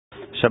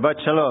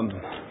Shabbat Shalom.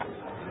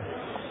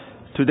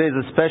 Today is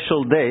a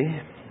special day.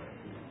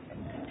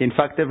 In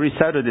fact, every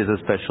Saturday is a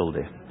special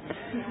day.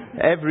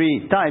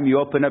 Every time you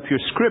open up your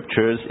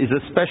scriptures is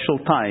a special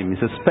time,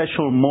 it's a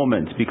special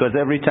moment, because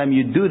every time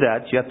you do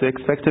that, you have to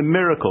expect a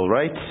miracle,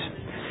 right?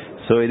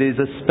 So it is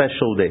a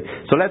special day.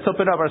 So let's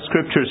open up our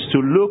scriptures to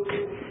Luke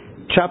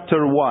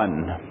chapter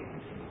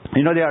 1.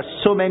 You know, there are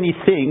so many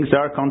things that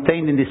are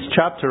contained in this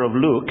chapter of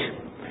Luke.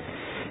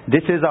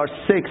 This is our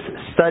sixth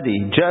study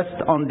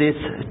just on this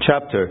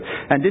chapter.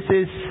 And this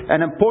is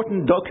an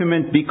important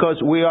document because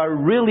we are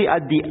really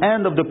at the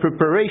end of the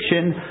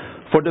preparation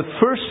for the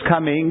first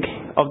coming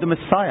of the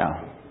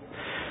Messiah.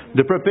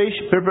 The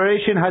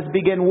preparation has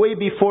begun way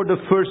before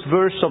the first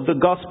verse of the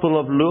Gospel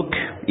of Luke,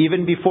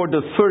 even before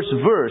the first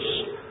verse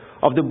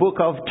of the book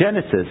of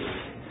Genesis.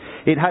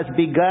 It has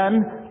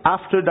begun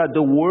after that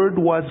the Word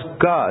was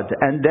God,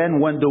 and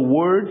then when the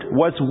Word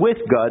was with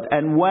God,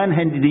 and when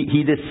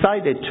He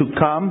decided to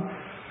come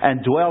and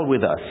dwell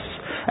with us,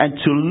 and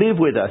to live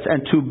with us,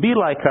 and to be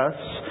like us,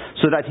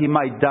 so that He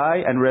might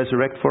die and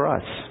resurrect for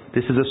us.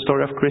 This is a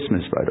story of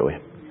Christmas, by the way.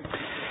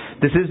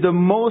 This is the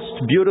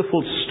most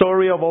beautiful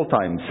story of all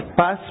times,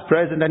 past,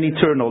 present, and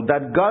eternal,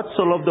 that God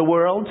so loved the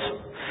world,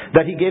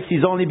 that He gave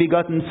His only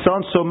begotten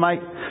Son,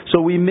 so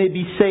we may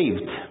be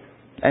saved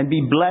and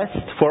be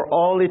blessed for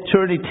all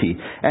eternity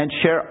and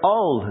share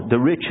all the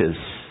riches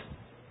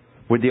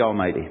with the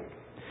Almighty.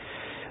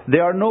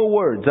 There are no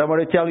words, I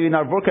want to tell you, in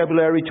our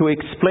vocabulary to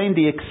explain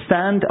the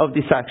extent of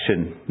this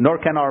action, nor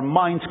can our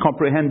minds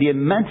comprehend the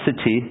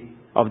immensity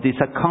of this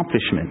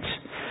accomplishment.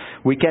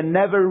 We can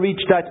never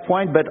reach that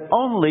point, but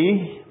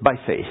only by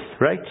faith,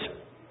 right?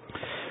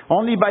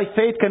 Only by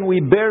faith can we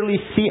barely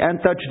see and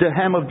touch the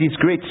hem of this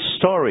great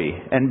story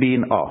and be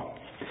in awe.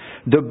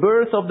 The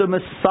birth of the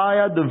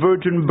Messiah, the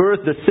virgin birth,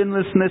 the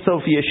sinlessness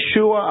of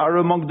Yeshua are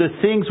among the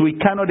things we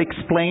cannot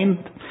explain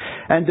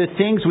and the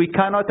things we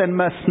cannot and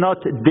must not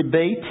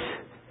debate.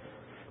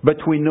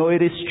 But we know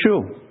it is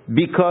true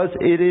because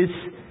it is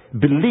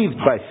believed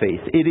by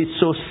faith. It is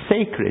so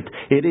sacred.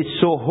 It is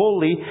so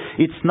holy.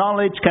 Its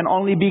knowledge can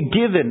only be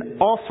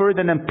given, offered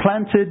and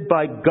implanted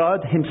by God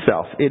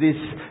Himself. It is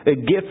a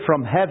gift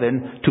from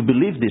heaven to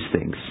believe these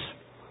things.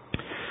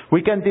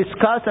 We can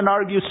discuss and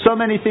argue so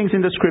many things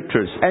in the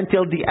Scriptures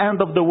until the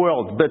end of the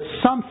world, but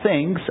some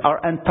things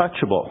are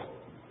untouchable.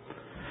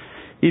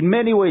 In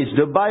many ways,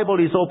 the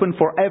Bible is open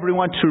for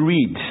everyone to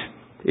read.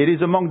 It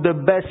is among the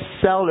best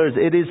sellers.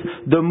 It is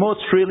the most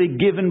freely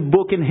given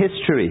book in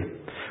history.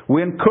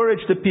 We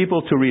encourage the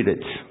people to read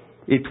it.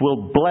 It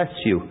will bless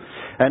you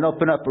and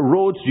open up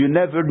roads you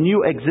never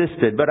knew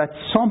existed. But at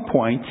some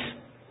point,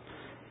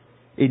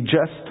 it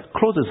just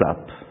closes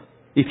up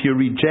if you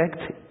reject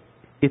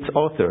its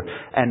author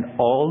and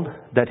all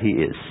that He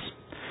is.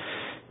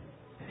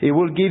 It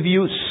will give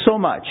you so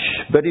much,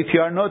 but if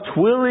you are not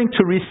willing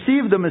to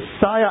receive the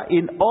Messiah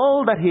in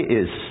all that He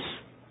is,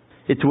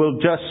 it will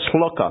just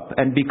lock up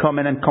and become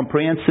an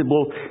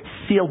incomprehensible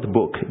sealed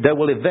book that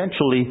will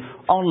eventually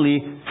only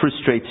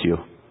frustrate you.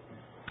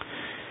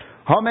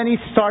 How many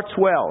starts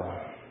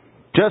well?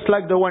 Just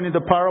like the one in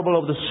the parable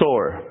of the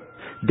sower.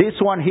 This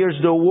one hears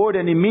the word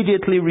and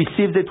immediately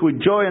receives it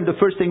with joy, and the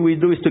first thing we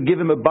do is to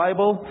give him a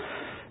Bible.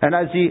 And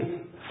as he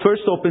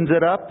first opens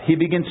it up, he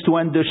begins to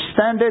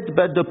understand it.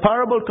 But the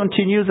parable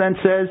continues and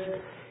says,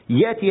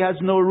 yet he has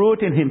no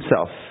root in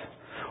himself,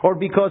 or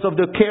because of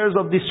the cares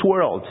of this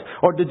world,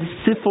 or the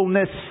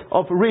deceitfulness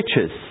of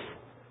riches.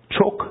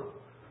 Choke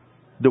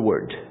the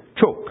word.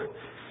 Choke.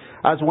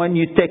 As when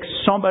you take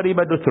somebody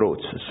by the throat.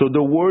 So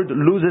the word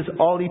loses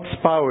all its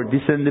power.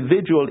 This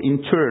individual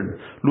in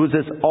turn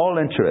loses all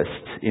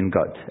interest in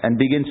God and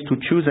begins to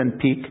choose and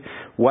pick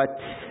what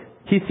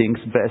he thinks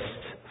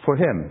best for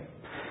him.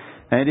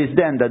 And it is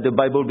then that the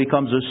Bible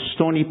becomes a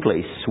stony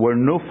place where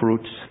no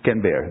fruit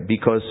can bear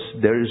because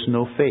there is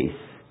no faith.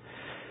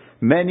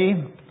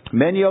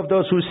 Many of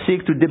those who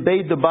seek to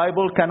debate the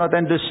Bible cannot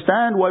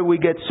understand why we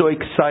get so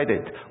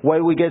excited, why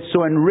we get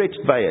so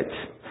enriched by it.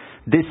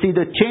 They see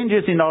the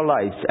changes in our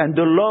lives and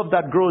the love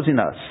that grows in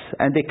us.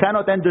 And they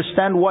cannot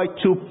understand why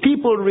two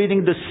people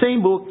reading the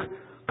same book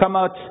come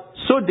out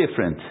so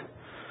different.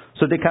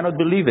 So they cannot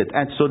believe it,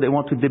 and so they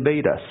want to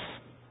debate us.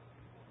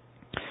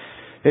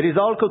 It is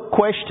all a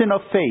question of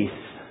faith.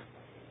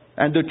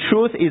 And the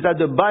truth is that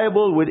the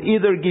Bible will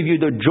either give you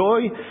the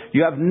joy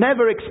you have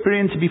never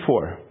experienced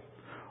before,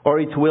 or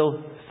it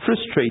will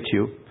frustrate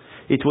you.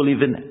 It will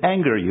even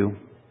anger you.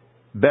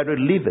 Better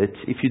leave it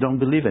if you don't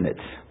believe in it.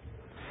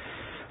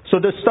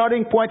 So the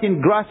starting point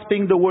in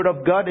grasping the Word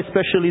of God,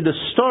 especially the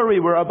story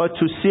we're about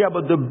to see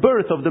about the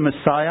birth of the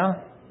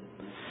Messiah,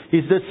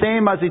 is the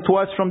same as it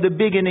was from the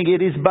beginning.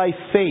 It is by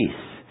faith.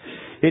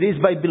 It is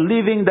by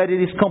believing that it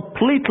is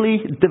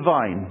completely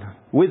divine,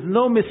 with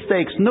no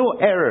mistakes, no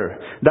error,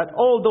 that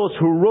all those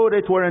who wrote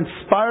it were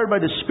inspired by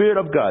the Spirit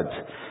of God,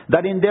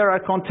 that in there are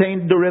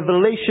contained the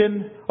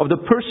revelation of the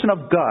person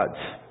of God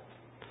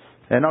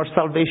and our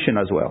salvation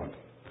as well.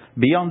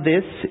 Beyond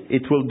this,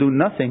 it will do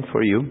nothing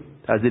for you,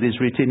 as it is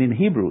written in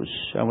Hebrews.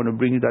 I want to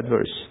bring you that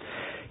verse.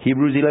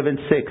 Hebrews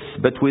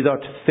 11:6. But without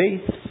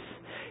faith,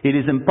 It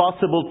is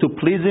impossible to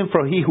please Him,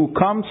 for he who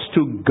comes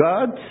to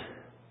God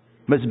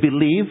must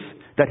believe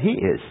that He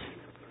is.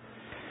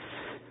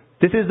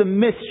 This is the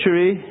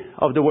mystery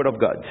of the Word of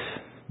God.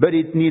 But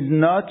it need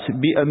not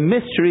be a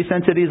mystery,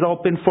 since it is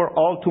open for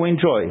all to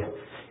enjoy,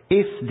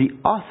 if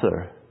the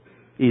author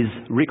is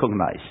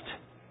recognized.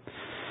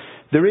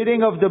 The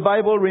reading of the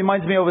Bible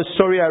reminds me of a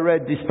story I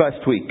read this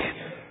past week.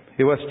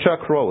 It was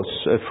Chuck Rose,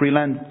 a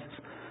freelance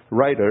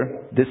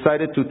writer,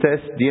 decided to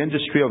test the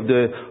industry of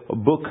the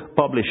book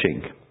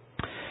publishing.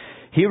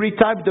 He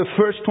retyped the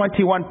first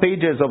 21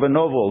 pages of a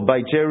novel by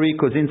Jerry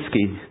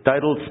Kosinski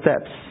titled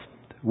Steps,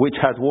 which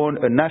had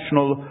won a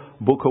National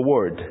Book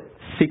Award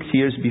 6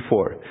 years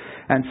before,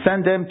 and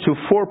sent them to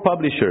 4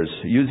 publishers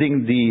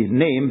using the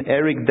name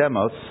Eric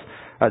Demos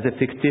as a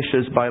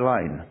fictitious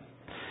byline.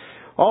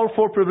 All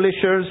 4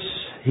 publishers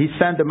he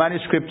sent the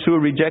manuscript to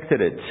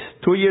rejected it.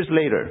 2 years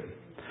later,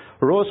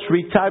 Rose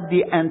retyped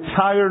the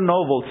entire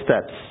novel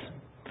Steps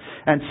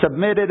and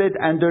submitted it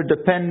under the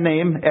pen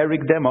name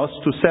Eric Demos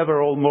to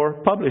several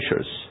more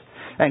publishers,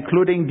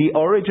 including the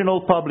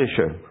original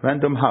publisher,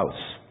 Random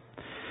House.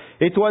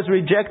 It was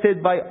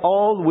rejected by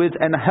all with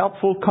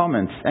unhelpful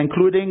comments,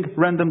 including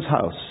Random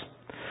House.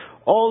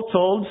 All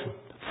told,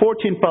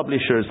 14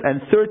 publishers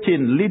and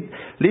 13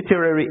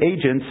 literary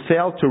agents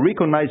failed to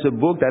recognize a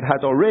book that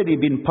had already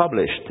been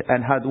published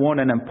and had won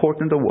an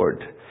important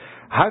award.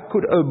 How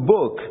could a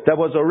book that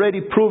was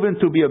already proven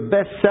to be a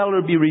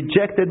bestseller be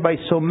rejected by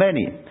so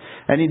many,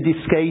 and in this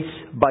case,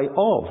 by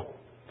all?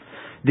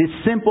 This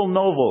simple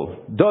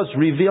novel does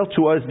reveal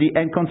to us the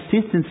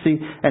inconsistency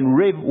and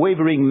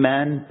wavering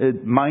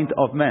mind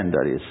of man,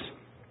 that is.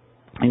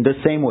 In the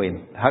same way,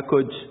 how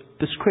could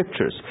the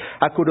Scriptures,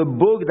 how could a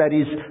book that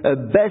is a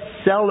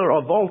bestseller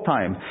of all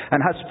time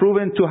and has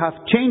proven to have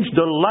changed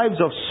the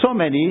lives of so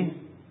many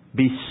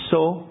be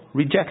so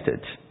rejected?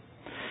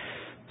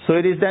 So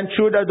it is then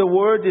true that the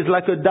Word is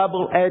like a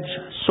double-edged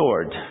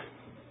sword.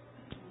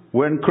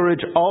 We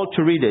encourage all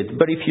to read it,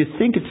 but if you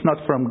think it's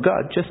not from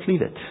God, just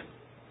leave it.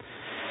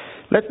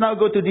 Let's now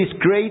go to this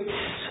great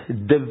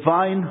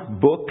divine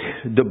book,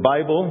 the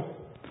Bible.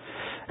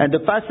 And the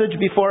passage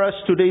before us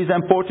today is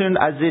important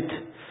as it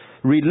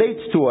relates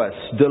to us,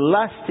 the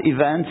last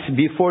events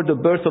before the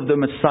birth of the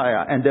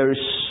Messiah. And there is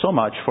so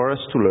much for us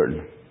to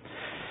learn.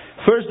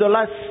 First, the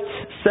last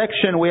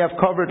section we have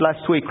covered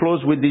last week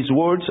closed with these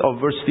words of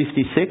verse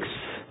 56,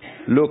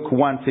 Luke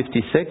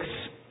 1:56.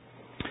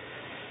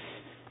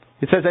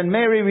 It says, "And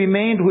Mary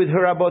remained with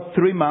her about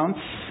 3 months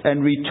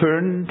and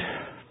returned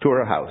to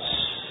her house."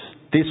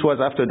 This was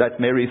after that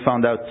Mary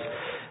found out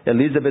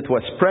Elizabeth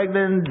was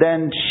pregnant.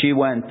 Then she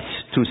went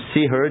to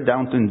see her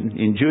down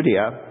in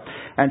Judea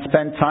and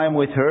spent time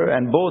with her,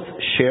 and both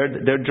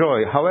shared their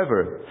joy.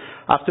 However,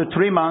 after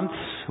 3 months,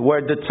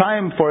 where the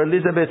time for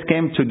Elizabeth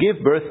came to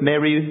give birth,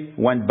 Mary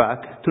went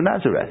back to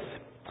Nazareth.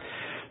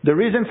 The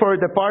reason for her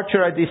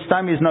departure at this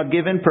time is not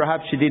given.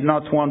 Perhaps she did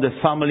not want the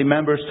family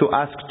members to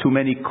ask too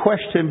many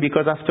questions,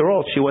 because after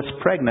all, she was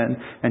pregnant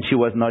and she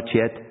was not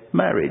yet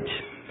married.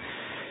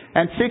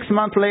 And 6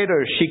 months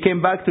later, she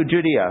came back to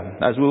Judea,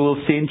 as we will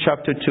see in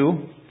chapter 2.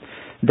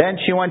 Then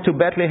she went to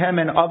Bethlehem,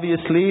 and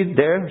obviously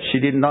there she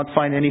did not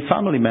find any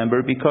family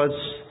member, because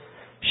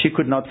she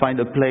could not find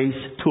a place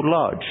to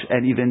lodge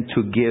and even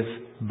to give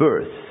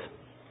birth.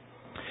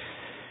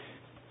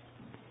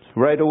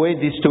 Right away,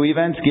 these 2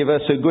 events give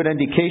us a good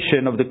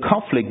indication of the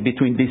conflict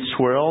between this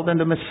world and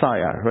the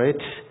Messiah,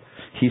 right?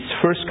 His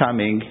first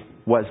coming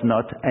was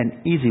not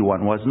an easy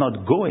one, was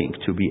not going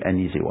to be an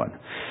easy one.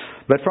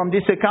 But from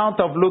this account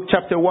of Luke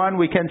chapter 1,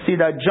 we can see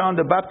that John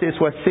the Baptist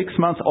was 6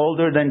 months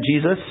older than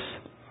Jesus.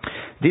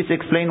 This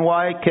explains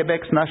why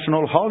Quebec's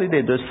national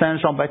holiday, the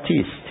Saint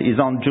Jean-Baptiste, is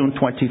on June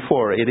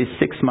 24. It is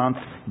 6 months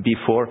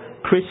before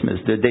Christmas,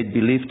 the date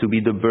believed to be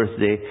the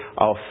birthday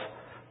of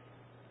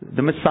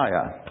the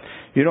Messiah.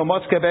 You know,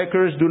 most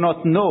Quebecers do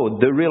not know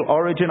the real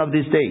origin of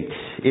this date.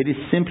 It is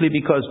simply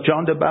because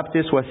John the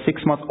Baptist was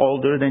 6 months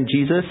older than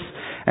Jesus,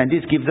 and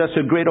this gives us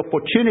a great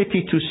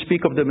opportunity to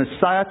speak of the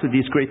Messiah to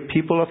these great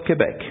people of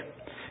Quebec.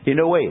 In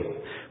a way,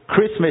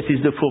 Christmas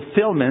is the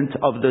fulfillment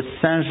of the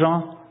Saint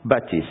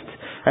Jean-Baptiste,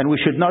 and we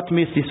should not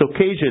miss this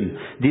occasion,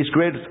 this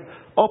great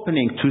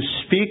opening to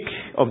speak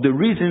of the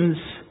reasons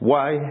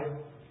why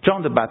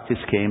John the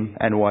Baptist came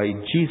and why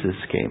Jesus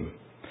came.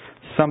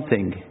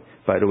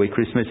 By the way,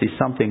 Christmas is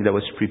something that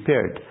was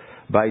prepared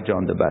by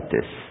John the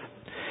Baptist.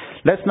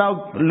 Let's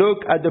now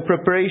look at the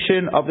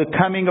preparation of the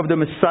coming of the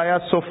Messiah.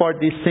 So far,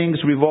 these things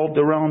revolved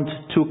around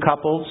 2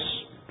 couples,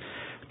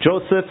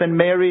 Joseph and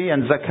Mary,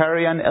 and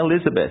Zachariah and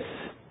Elizabeth.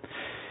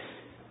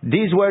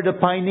 These were the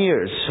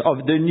pioneers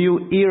of the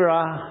new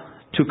era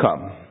to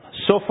come.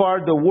 So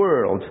far, the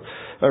world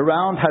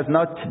around has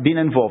not been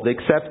involved,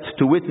 except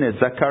to witness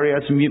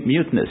Zachariah's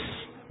muteness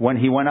when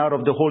he went out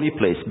of the holy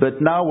place.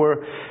 But now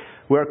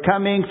we're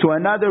coming to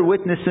another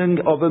witnessing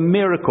of a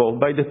miracle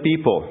by the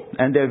people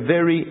and their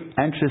very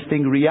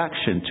interesting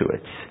reaction to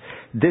it.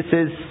 This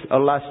is a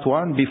last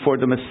one before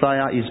the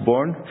Messiah is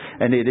born,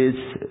 and it is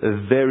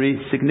a very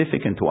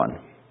significant one.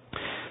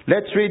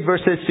 Let's read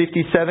verses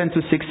 57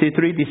 to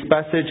 63. This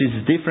passage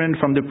is different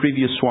from the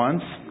previous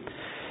ones.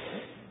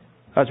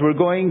 As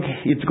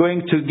it's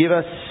going to give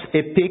us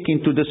a peek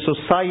into the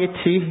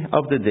society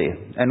of the day.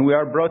 And we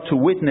are brought to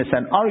witness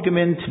an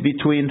argument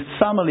between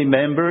family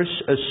members,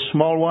 a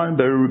small one,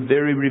 but a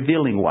very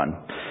revealing one.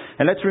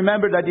 And let's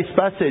remember that this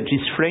passage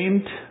is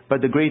framed by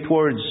the great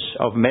words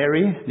of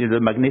Mary,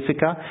 the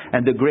Magnificat,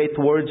 and the great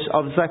words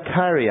of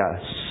Zachariah.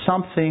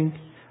 Something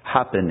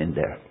happened in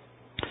there.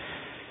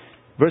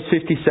 Verse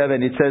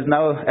 57, it says,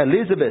 Now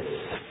Elizabeth,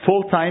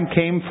 full time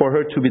came for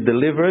her to be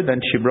delivered,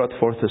 and she brought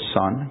forth a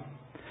son.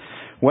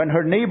 When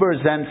her neighbors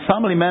and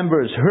family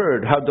members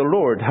heard how the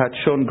Lord had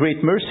shown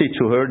great mercy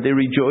to her, they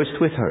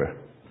rejoiced with her.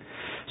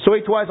 So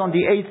it was on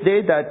the 8th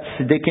day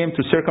that they came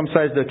to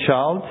circumcise the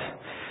child,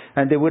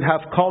 and they would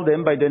have called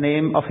him by the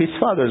name of his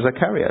father,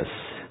 Zacharias.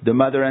 The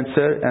mother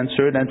answered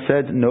and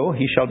said, No,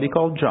 he shall be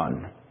called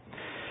John.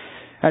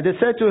 And they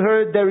said to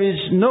her, There is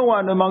no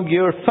one among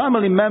your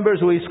family members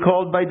who is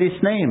called by this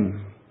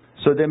name.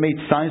 So they made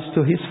signs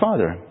to his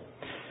father,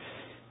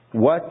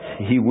 what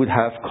he would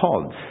have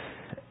called.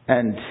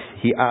 And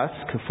he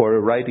asked for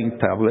a writing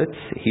tablet.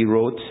 He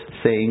wrote,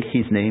 saying,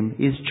 His name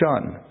is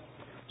John.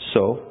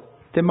 So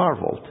they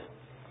marveled.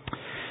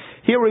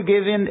 Here we're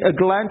given a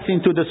glance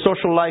into the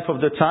social life of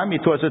the time.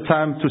 It was a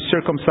time to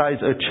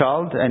circumcise a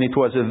child, and it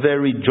was a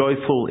very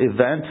joyful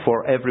event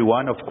for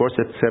everyone, of course,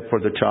 except for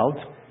the child.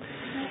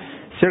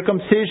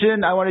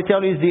 Circumcision, I want to tell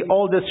you, is the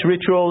oldest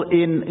ritual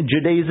in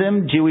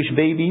Judaism. Jewish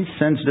babies,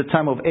 since the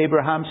time of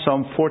Abraham,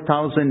 some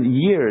 4,000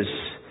 years.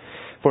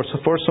 For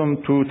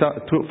some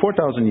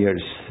 4,000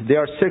 years. They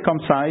are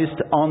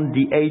circumcised on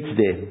the 8th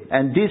day.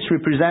 And this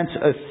represents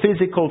a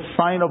physical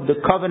sign of the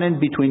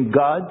covenant between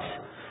God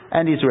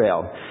and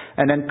Israel.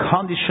 An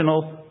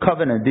unconditional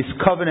covenant. This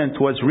covenant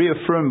was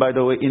reaffirmed, by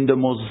the way, in the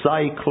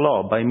Mosaic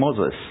law by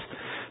Moses.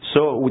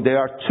 So there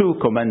are 2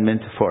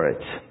 commandments for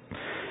it.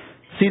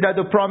 See that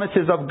the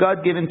promises of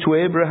God given to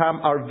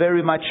Abraham are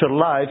very much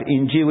alive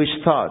in Jewish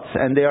thoughts,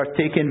 and they are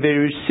taken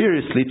very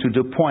seriously to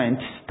the point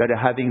that they're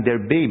having their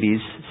babies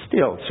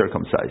still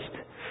circumcised.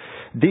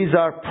 These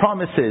are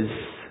promises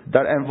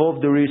that involve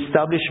the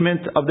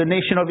reestablishment of the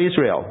nation of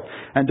Israel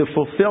and the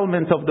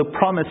fulfillment of the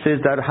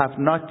promises that have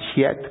not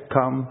yet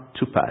come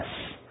to pass.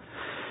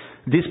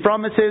 These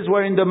promises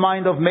were in the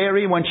mind of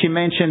Mary when she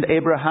mentioned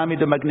Abraham in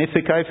the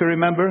Magnificat, if you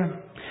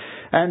remember.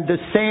 And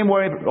the same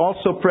were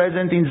also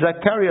present in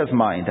Zachariah's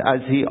mind,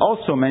 as he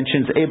also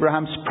mentions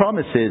Abraham's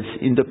promises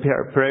in the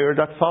prayer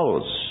that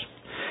follows.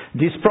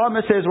 These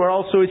promises were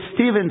also in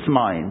Stephen's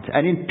mind,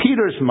 and in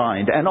Peter's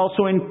mind, and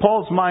also in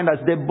Paul's mind,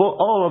 as they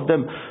all of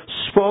them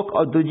spoke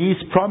of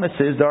these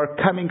promises that are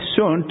coming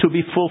soon to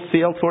be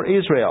fulfilled for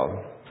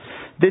Israel.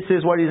 This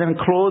is what is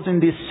enclosed in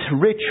this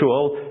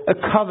ritual, a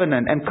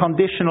covenant and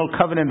conditional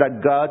covenant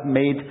that God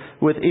made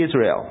with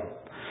Israel.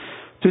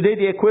 Today,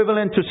 the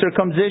equivalent to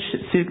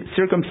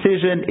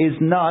circumcision is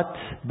not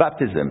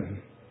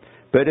baptism,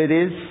 but it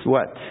is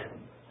what?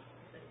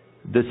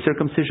 The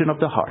circumcision of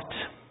the heart.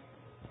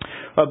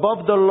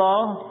 Above the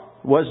law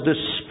was the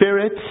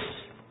spirit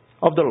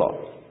of the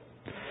law.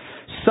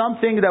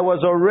 Something that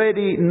was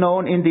already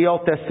known in the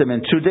Old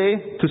Testament.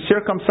 Today, to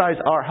circumcise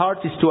our heart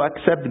is to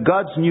accept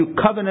God's new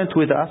covenant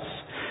with us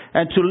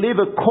and to live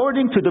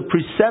according to the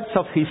precepts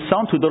of His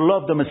Son, to the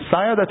law of the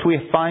Messiah that we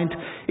find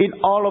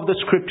in all of the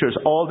Scriptures,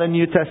 Old and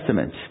New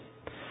Testament.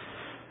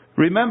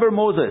 Remember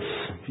Moses.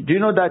 Do you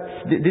know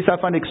that, this I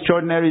find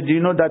extraordinary, do you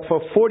know that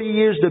for 40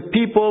 years the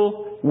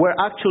people were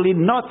actually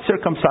not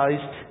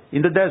circumcised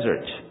in the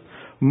desert?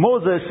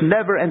 Moses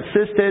never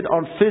insisted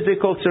on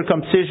physical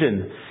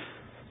circumcision.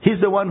 He's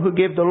the one who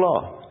gave the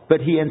law.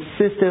 But he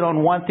insisted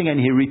on one thing,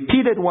 and he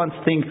repeated one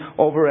thing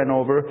over and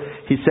over.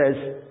 He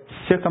says,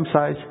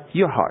 circumcise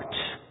your heart.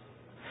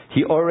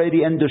 He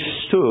already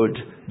understood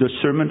the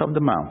Sermon on the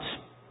Mount.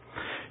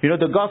 You know,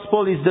 the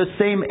gospel is the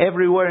same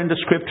everywhere in the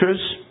Scriptures.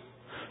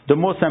 The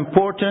most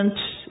important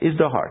is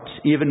the heart.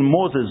 Even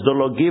Moses, the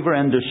lawgiver,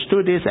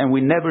 understood this, and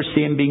we never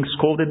see him being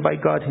scolded by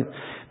God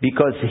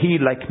because he,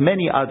 like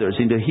many others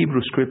in the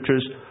Hebrew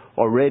Scriptures,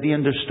 already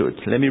understood.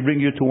 Let me bring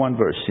you to one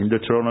verse in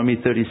Deuteronomy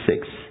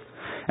 36.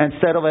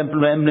 Instead of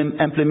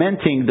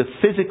implementing the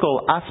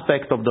physical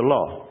aspect of the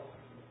law,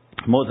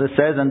 Moses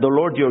says, and the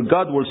Lord your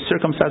God will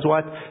circumcise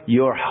what?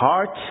 Your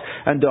heart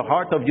and the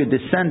heart of your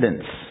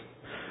descendants.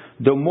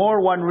 The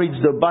more one reads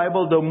the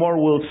Bible, the more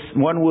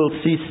one will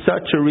see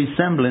such a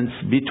resemblance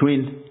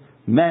between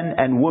men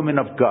and women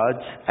of God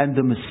and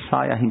the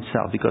Messiah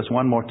Himself. Because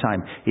one more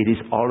time, it is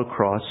all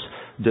across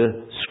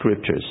the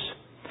Scriptures.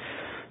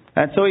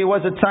 And so it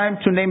was a time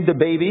to name the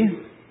baby,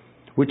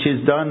 which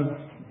is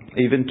done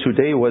even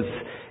today, was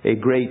a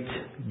great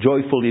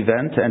joyful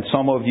event. And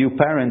some of you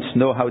parents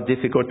know how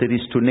difficult it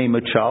is to name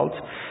a child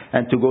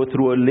and to go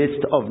through a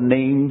list of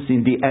names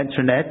in the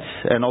internet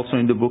and also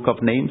in the book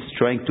of names,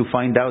 trying to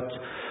find out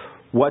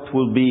what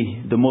will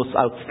be the most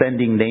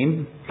outstanding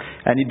name.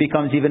 And it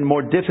becomes even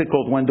more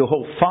difficult when the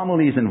whole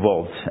family is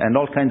involved and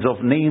all kinds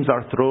of names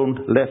are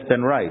thrown left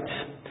and right.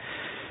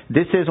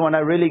 This is when I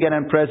really get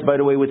impressed, by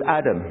the way, with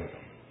Adam.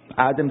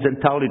 Adam's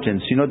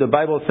intelligence. You know, the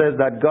Bible says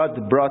that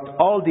God brought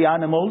all the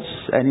animals,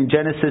 and in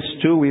Genesis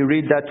 2 we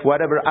read that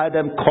whatever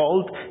Adam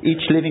called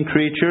each living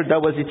creature,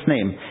 that was its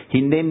name.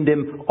 He named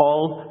them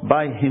all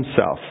by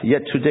himself.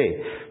 Yet today,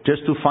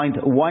 just to find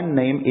one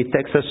name, it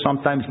takes us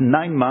sometimes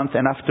 9 months,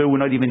 and after we're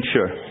not even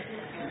sure.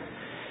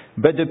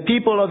 But the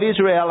people of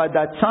Israel at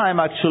that time,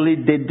 actually,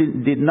 they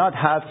did not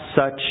have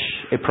such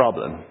a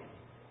problem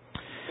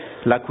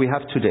like we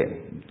have today.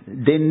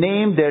 They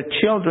named their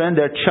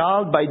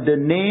child by the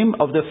name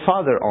of the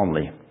father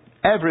only.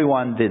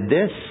 Everyone did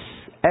this,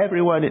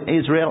 everyone in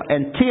Israel,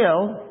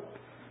 until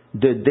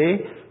the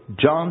day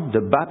John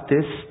the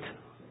Baptist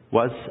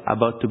was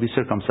about to be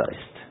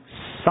circumcised.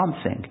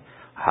 Something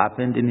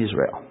happened in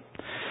Israel.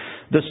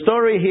 The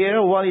story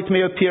here, while it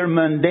may appear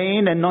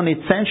mundane and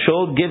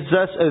non-essential, gives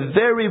us a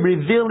very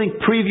revealing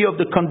preview of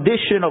the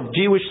condition of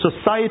Jewish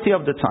society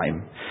of the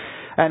time,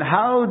 and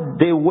how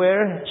they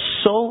were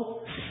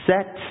so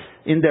set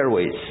in their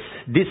ways.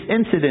 This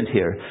incident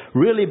here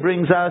really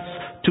brings us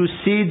to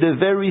see the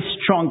very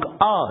strong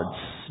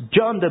odds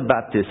John the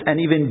Baptist and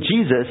even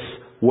Jesus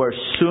were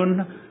soon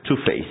to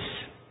face.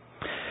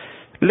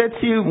 Let's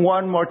see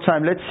one more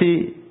time. Let's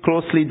see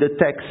closely the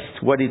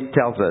text, what it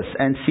tells us,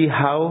 and see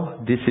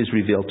how this is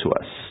revealed to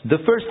us. The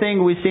first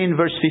thing we see in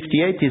verse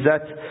 58 is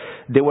that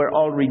they were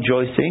all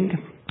rejoicing.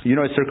 You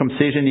know,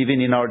 circumcision,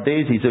 even in our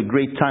days, is a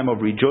great time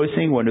of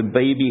rejoicing. When a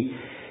baby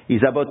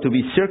is about to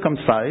be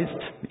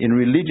circumcised in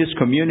religious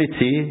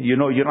community, you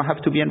know, you don't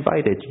have to be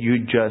invited. You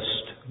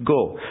just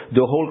go.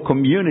 The whole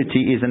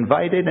community is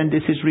invited, and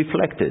this is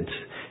reflected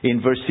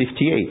in verse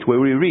 58, where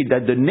we read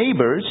that the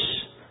neighbors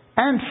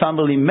and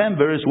family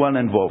members were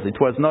involved. It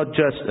was not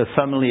just a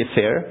family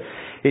affair.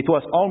 It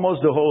was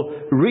almost the whole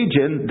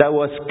region that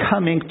was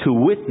coming to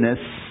witness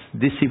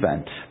this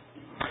event.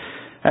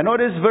 And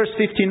notice verse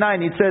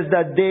 59, it says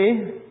that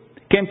they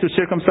came to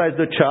circumcise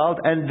the child,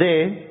 and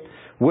they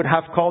would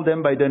have called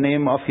them by the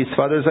name of his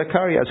father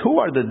Zacharias. Who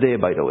are the they,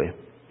 by the way?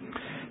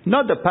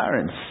 Not the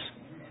parents.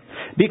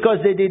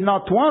 Because they did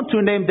not want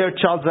to name their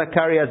child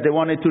Zacharias, they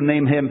wanted to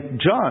name him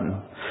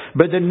John.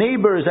 But the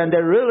neighbors and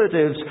their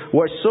relatives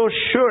were so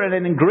sure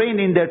and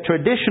ingrained in their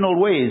traditional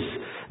ways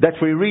that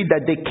we read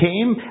that they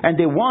came and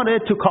they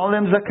wanted to call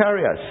him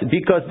Zacharias,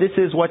 because this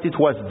is what it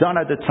was done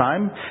at the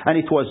time, and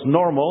it was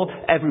normal.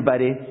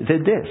 Everybody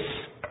did this.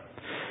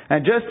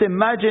 And just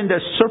imagine the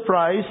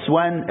surprise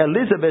when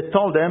Elizabeth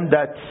told them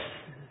that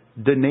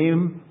the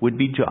name would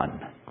be John.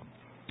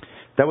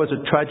 That was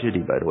a tragedy,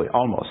 by the way,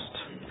 almost.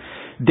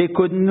 They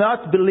could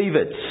not believe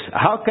it.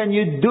 How can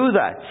you do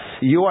that?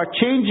 You are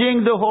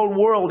changing the whole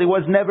world. It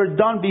was never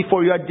done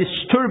before. You are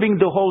disturbing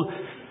the whole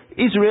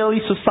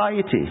Israeli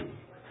society.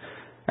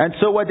 And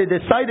so what they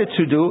decided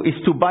to do is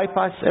to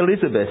bypass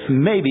Elizabeth.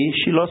 Maybe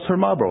she lost her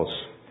marbles.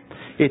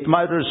 It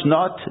matters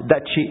not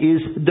that she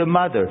is the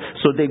mother.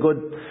 So they go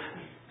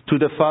to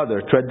the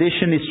father.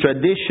 Tradition is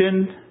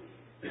tradition,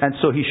 and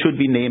so he should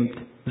be named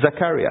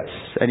Zacharias.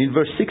 And in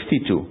verse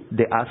 62,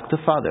 they ask the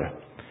father.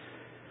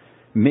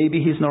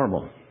 Maybe he's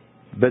normal.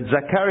 But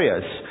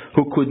Zacharias,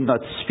 who could not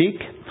speak,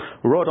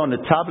 wrote on a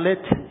tablet,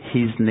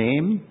 his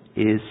name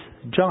is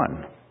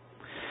John.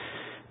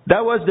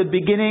 That was the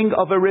beginning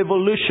of a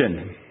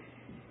revolution.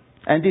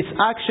 And this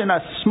action,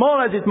 as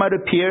small as it might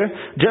appear,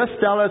 just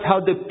tells us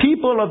how the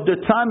people of the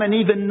time and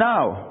even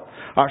now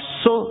are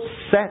so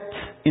set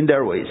in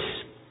their ways.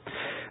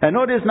 And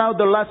notice now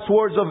the last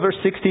words of verse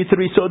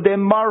 63. So they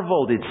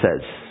marveled, it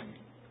says.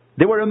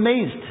 They were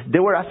amazed. They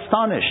were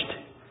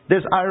astonished.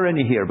 There's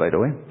irony here, by the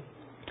way.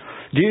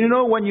 Do you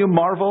know when you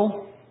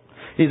marvel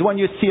is when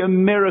you see a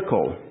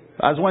miracle?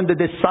 As when the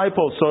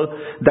disciples saw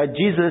that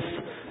Jesus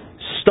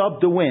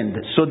stopped the wind,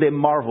 so they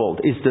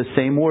marveled. It's the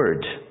same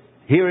word.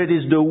 Here it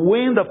is the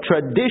wind of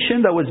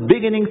tradition that was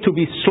beginning to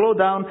be slowed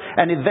down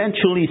and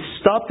eventually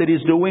stopped. It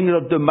is the wind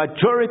of the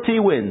majority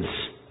winds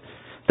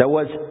that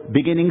was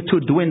beginning to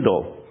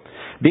dwindle.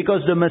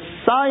 Because the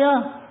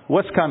Messiah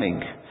was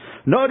coming.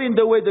 Not in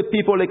the way the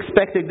people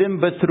expected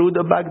him, but through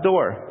the back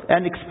door,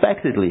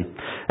 unexpectedly.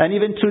 And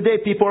even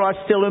today, people are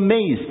still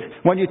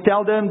amazed when you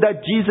tell them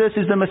that Jesus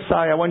is the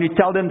Messiah, when you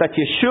tell them that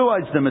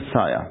Yeshua is the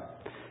Messiah.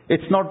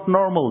 It's not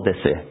normal, they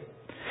say.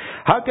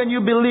 How can you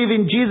believe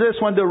in Jesus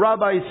when the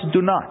rabbis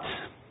do not?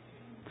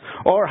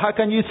 Or how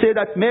can you say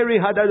that Mary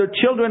had other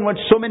children when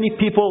so many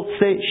people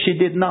say she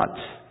did not?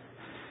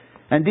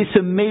 And this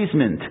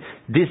amazement,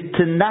 this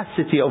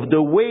tenacity of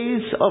the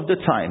ways of the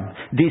time,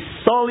 this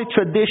solid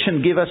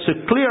tradition give us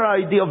a clear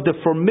idea of the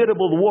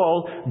formidable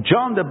wall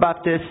John the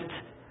Baptist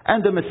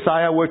and the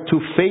Messiah were to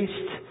face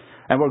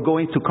and were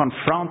going to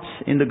confront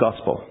in the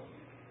gospel.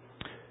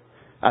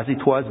 As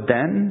it was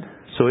then,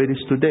 so it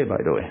is today,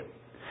 by the way.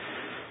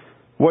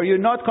 Were you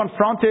not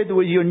confronted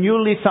with your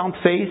newly found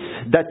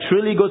faith that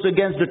truly goes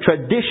against the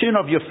tradition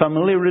of your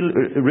family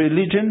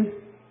religion?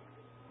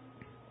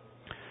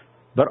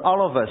 But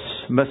all of us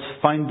must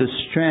find the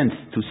strength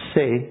to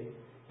say,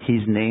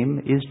 his name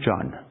is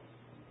John.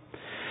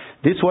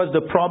 This was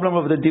the problem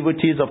of the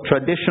devotees of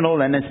traditional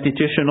and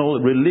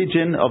institutional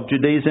religion of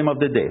Judaism of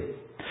the day.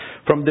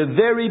 From the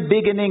very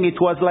beginning it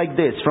was like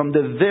this. From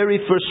the very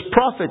first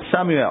prophet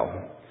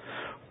Samuel,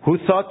 who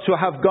thought to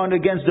have gone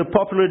against the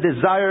popular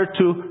desire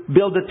to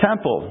build a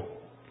temple,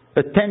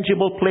 a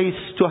tangible place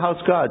to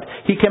house God.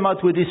 He came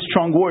out with these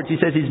strong words. He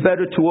says it's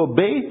better to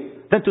obey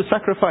than to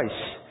sacrifice.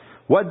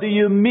 What do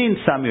you mean,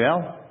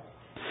 Samuel?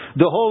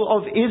 The whole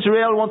of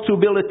Israel wants to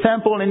build a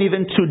temple, and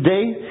even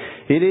today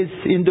it is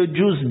in the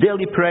Jews'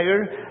 daily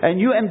prayer, and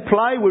you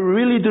imply we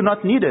really do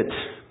not need it.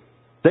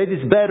 That it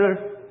is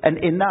better and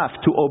enough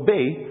to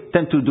obey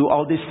than to do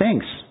all these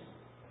things.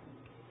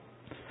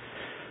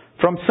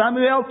 From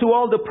Samuel to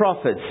all the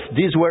prophets,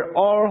 these were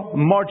all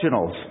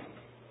marginals.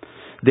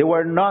 They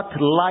were not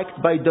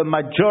liked by the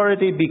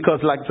majority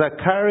because, like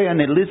Zachariah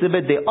and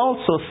Elizabeth, they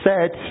also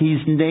said his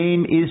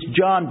name is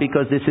John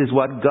because this is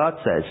what God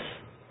says.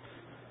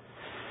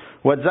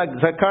 What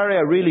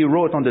Zachariah really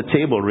wrote on the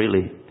table,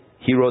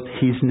 he wrote,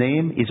 his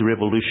name is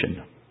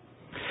revolution.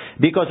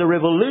 Because a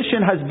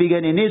revolution has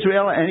begun in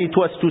Israel, and it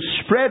was to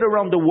spread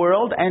around the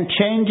world and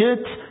change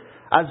it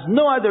as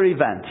no other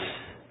event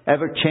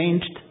ever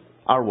changed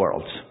our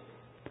world.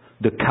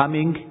 The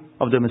coming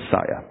of the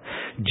Messiah.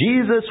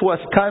 Jesus was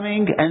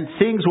coming and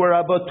things were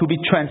about to be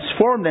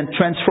transformed and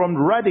transformed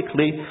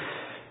radically.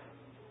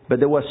 But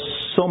there was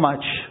so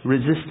much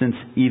resistance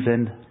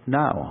even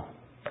now.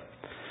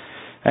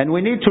 And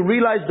we need to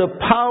realize the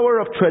power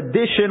of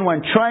tradition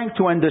when trying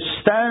to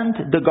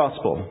understand the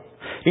gospel.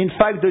 In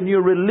fact, the new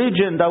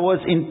religion that was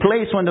in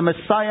place when the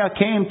Messiah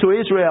came to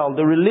Israel,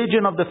 the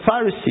religion of the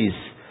Pharisees,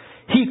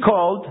 he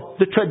called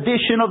the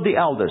tradition of the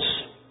elders.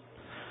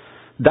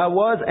 That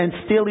was and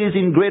still is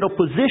in great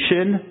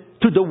opposition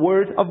to the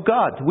Word of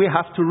God. We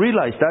have to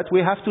realize that. We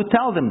have to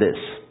tell them this.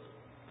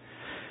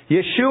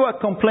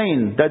 Yeshua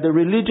complained that the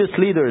religious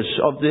leaders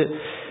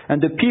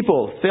and the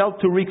people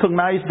failed to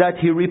recognize that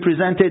he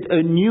represented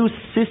a new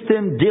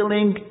system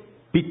dealing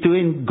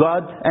between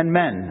God and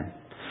man.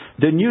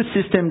 The new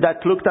system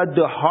that looked at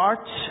the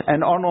heart and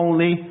not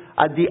only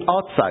at the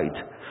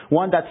outside.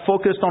 One that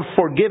focused on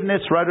forgiveness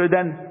rather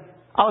than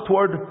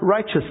outward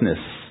righteousness.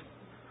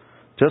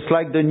 Just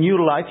like the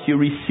new life you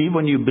receive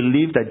when you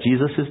believe that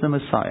Jesus is the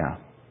Messiah.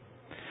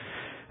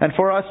 And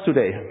for us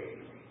today,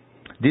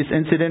 this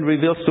incident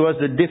reveals to us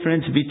the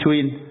difference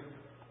between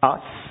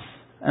us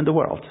and the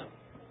world.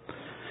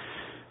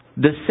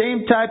 The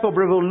same type of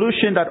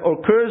revolution that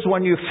occurs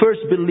when you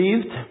first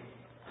believed,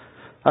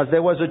 as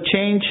there was a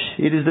change,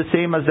 it is the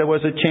same as there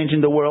was a change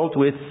in the world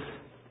with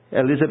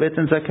Elizabeth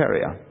and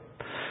Zachariah.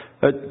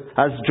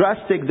 As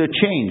drastic the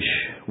change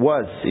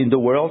was in the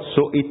world,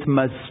 so it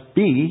must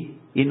be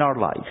in our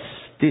lives.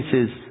 This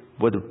is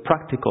what the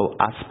practical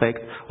aspect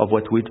of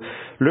what we're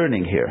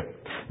learning here.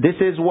 This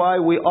is why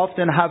we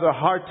often have a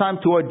hard time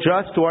to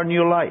adjust to our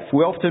new life.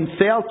 We often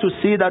fail to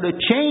see that a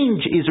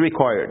change is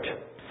required.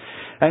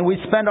 And we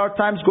spend our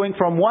times going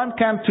from one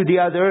camp to the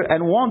other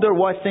and wonder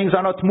why things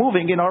are not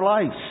moving in our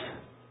lives.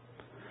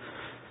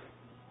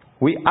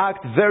 We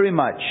act very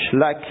much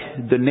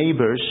like the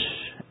neighbors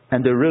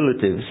and the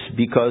relatives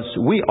because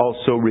we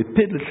also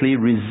repeatedly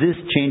resist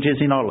changes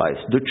in our lives.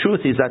 The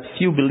truth is that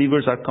few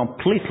believers are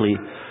completely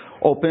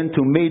open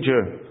to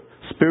major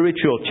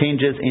spiritual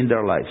changes in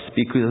their lives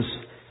because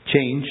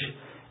change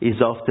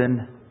is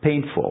often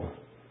painful.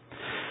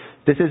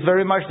 This is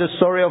very much the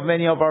story of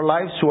many of our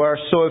lives who are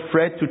so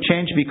afraid to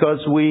change because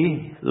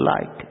we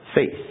lack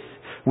faith.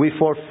 We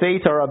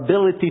forfeit our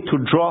ability to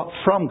draw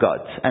from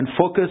God and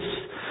focus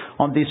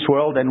on this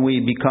world, and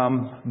we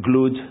become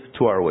glued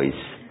to our ways.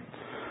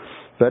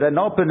 But an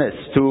openness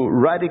to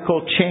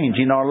radical change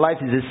in our life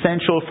is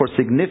essential for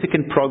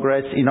significant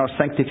progress in our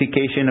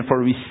sanctification and for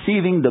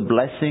receiving the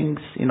blessings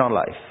in our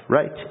life,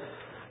 right?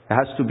 It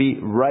has to be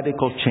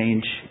radical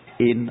change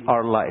in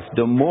our life.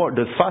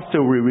 The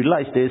faster we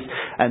realize this,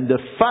 and the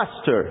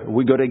faster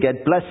we're going to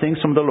get blessings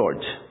from the Lord.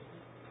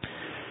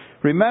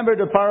 Remember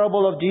the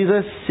parable of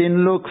Jesus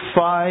in Luke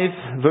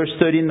 5, verse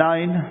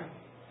 39?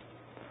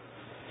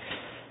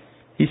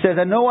 He says,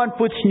 and no one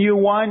puts new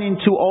wine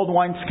into old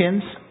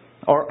wineskins,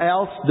 or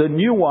else the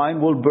new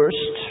wine will burst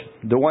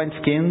the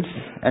wineskins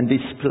and be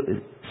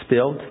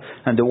spilled,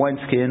 and the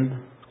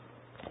wineskin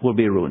will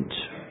be ruined.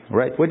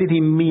 Right? What did he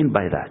mean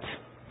by that?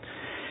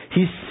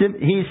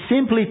 He's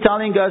simply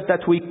telling us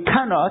that we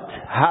cannot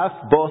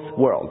have both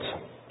worlds.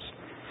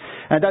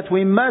 And that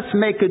we must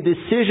make a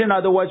decision,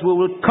 otherwise we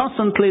will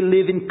constantly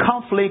live in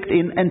conflict,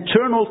 in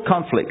internal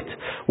conflict.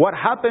 What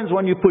happens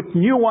when you put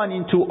new wine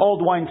into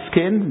old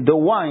wineskin? The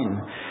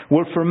wine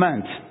will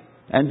ferment.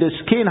 And the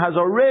skin has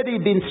already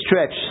been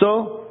stretched,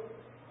 so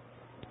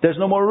there's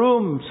no more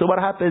room. So what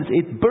happens?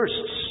 It bursts.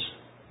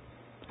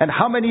 And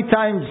how many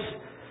times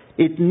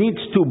it needs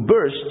to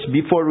burst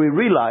before we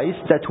realize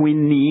that we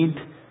need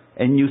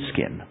a new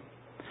skin?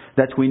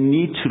 That we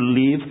need to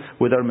live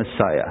with our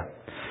Messiah.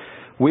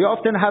 We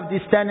often have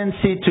this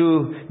tendency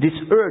this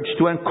urge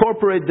to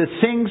incorporate the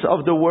things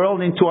of the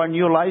world into our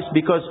new lives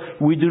because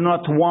we do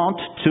not want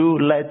to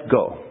let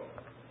go.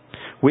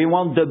 We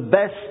want the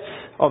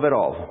best of it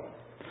all.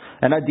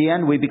 And at the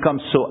end, we become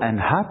so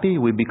unhappy,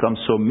 we become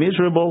so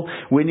miserable.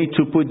 We need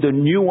to put the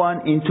new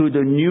one into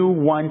the new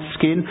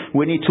wineskin.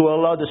 We need to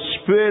allow the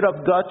Spirit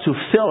of God to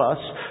fill us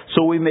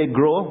so we may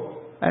grow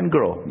and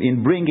grow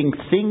in bringing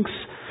things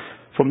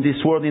from this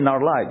world in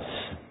our lives.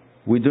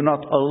 We do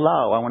not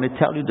allow, I want to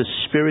tell you, the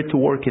Spirit to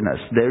work in us.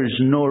 There is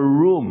no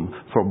room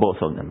for both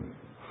of them.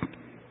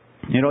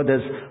 You know,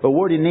 there's a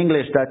word in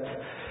English that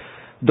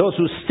those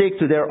who stick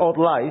to their old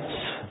lives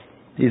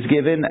is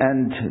given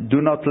and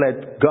do not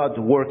let God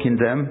work in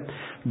them.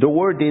 The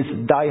word is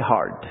die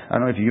hard. I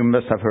don't know if you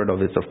must have heard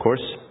of it, of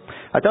course.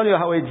 I'll tell you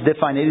how it's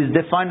defined. It is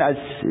defined as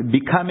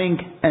becoming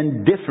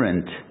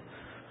indifferent,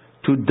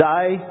 to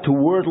die to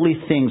worldly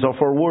things or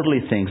for worldly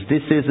things.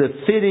 This is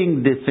a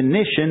fitting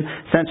definition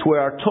since we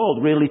are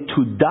told really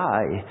to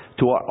die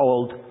to our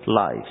old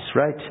lives,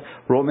 right?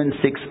 Romans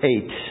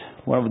 6:8,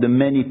 one of the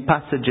many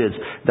passages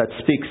that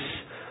speaks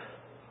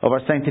of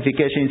our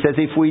sanctification. It says,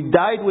 if we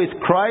died with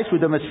Christ,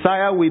 with the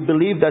Messiah, we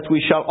believe that we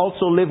shall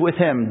also live with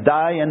Him.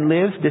 Die and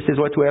live, this is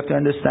what we have to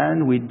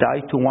understand. We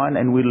die to one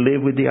and we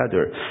live with the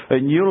other. A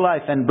new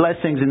life and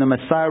blessings in the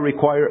Messiah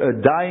require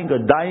a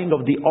dying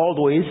of the old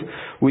ways.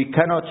 We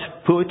cannot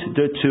put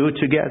the two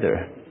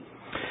together.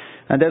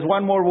 And there's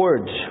one more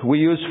word we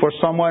use for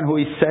someone who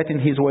is set in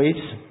his ways.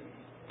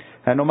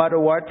 And no matter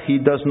what, he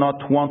does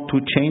not want to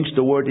change.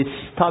 The word is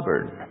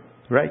stubborn,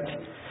 right?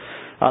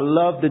 I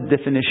love the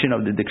definition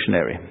of the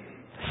dictionary.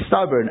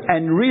 Stubborn,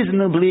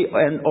 unreasonably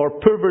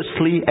or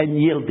perversely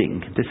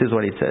unyielding. This is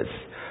what it says.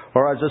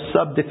 Or as a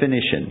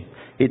sub-definition,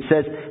 it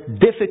says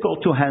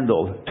difficult to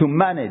handle, to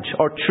manage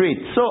or treat.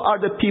 So are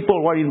the people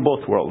who are in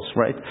both worlds,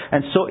 right?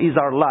 And so is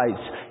our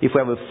lives if we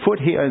have a foot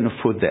here and a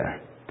foot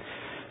there.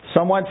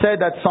 Someone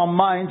said that some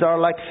minds are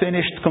like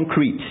finished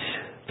concrete,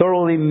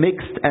 thoroughly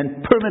mixed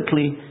and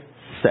permanently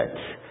set.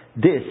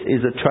 This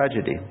is a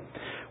tragedy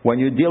when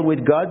you deal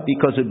with God,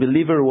 because a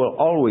believer will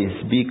always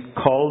be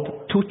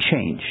called to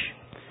change.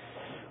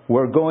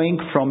 We're going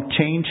from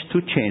change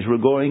to change. We're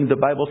going, the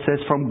Bible says,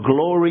 from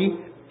glory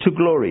to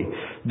glory.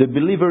 The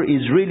believer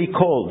is really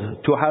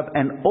called to have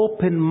an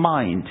open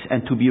mind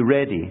and to be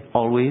ready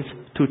always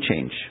to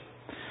change.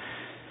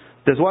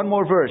 There's one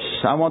more verse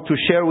I want to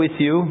share with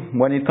you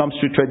when it comes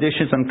to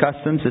traditions and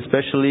customs,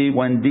 especially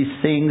when these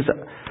things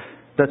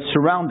that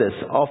surround us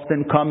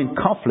often come in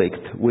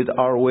conflict with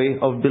our way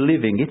of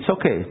believing. It's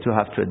okay to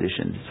have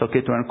traditions. It's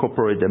okay to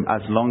incorporate them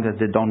as long as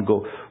they don't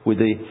go with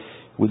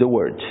the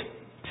Word.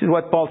 This is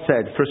what Paul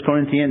said, 1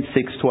 Corinthians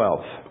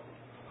 6:12.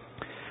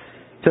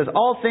 It says,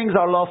 all things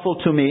are lawful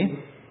to me,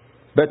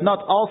 but not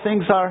all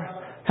things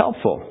are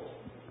helpful.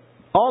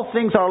 All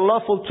things are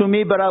lawful to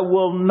me, but I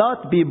will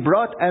not be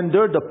brought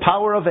under the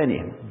power of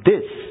any.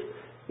 This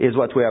is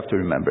what we have to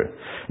remember.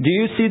 Do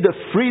you see the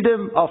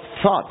freedom of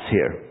thoughts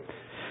here?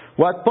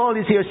 What Paul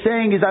is here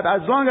saying is that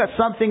as long as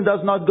something does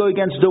not go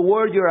against the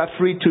Word, you are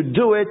free to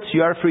do it,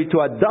 you are free to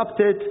adopt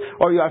it,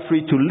 or you are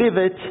free to live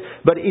it.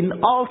 But in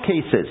all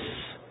cases,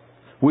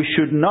 we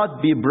should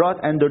not be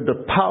brought under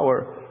the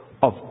power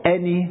of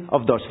any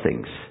of those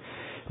things.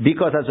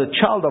 Because as a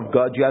child of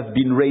God, you have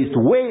been raised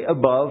way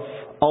above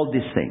all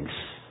these things.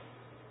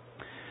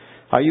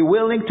 Are you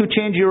willing to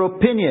change your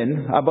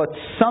opinion about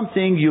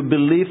something you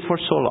believe for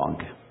so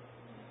long?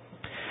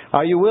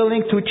 Are you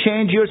willing to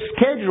change your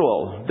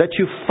schedule that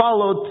you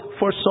followed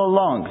for so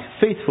long,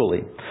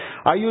 faithfully?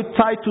 Are you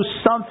tied to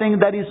something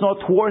that is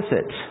not worth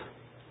it?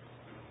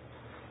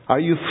 Are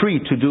you free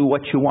to do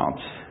what you want?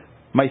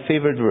 My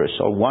favorite verse,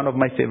 or one of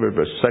my favorite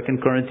verses, 2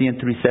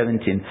 Corinthians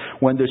 3:17.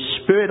 When the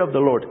Spirit of the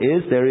Lord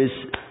is, there is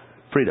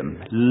freedom,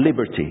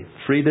 liberty.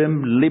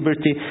 Freedom,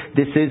 liberty.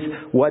 This is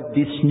what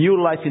this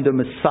new life in the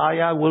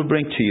Messiah will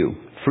bring to you.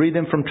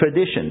 Freedom from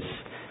traditions.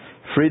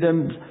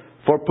 Freedom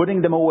for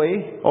putting them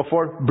away or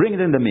for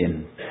bringing them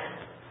in.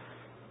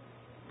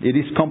 It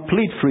is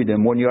complete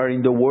freedom when you are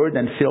in the Word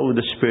and filled with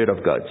the Spirit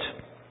of God.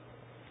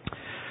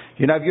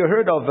 You know, have you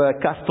heard of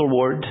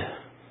Castlewood?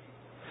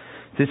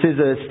 This is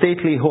a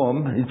stately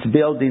home. It's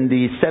built in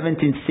the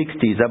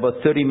 1760s, about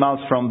 30 miles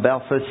from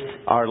Belfast,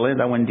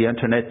 Ireland. I went on the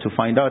internet to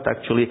find out.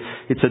 Actually,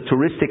 it's a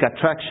touristic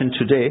attraction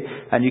today,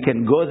 and you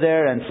can go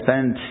there and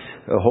spend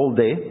a whole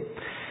day.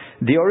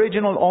 The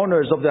original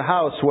owners of the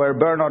house were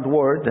Bernard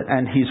Ward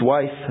and his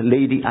wife,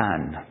 Lady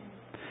Anne.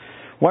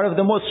 One of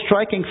the most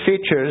striking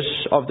features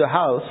of the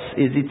house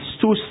is its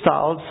two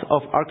styles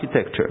of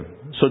architecture.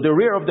 So the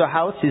rear of the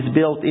house is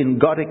built in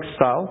Gothic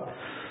style,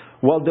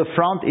 while the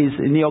front is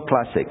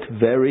neoclassic.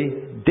 Very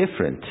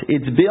different.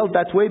 It's built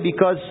that way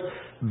because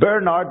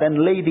Bernard and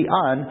Lady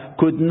Anne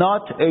could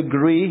not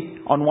agree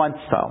on one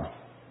style.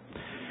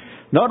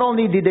 Not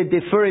only did they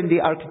differ in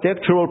the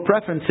architectural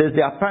preferences,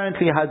 they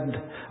apparently had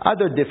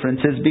other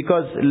differences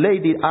because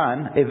Lady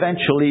Anne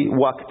eventually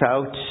walked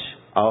out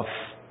of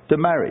the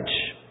marriage.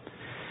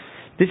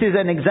 This is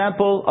an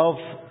example of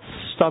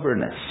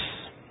stubbornness.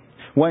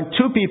 When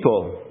two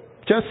people,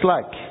 just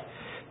like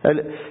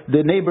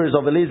the neighbors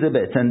of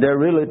Elizabeth and their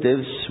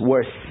relatives,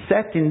 were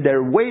set in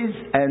their ways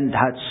and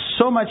had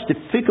so much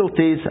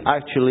difficulties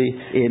actually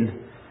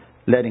in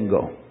letting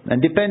go.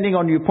 And depending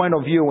on your point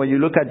of view, when you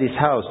look at this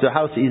house, the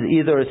house is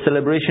either a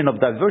celebration of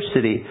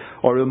diversity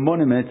or a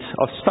monument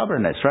of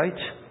stubbornness, right?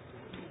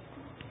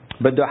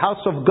 But the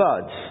house of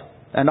God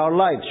and our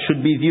lives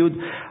should be viewed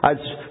as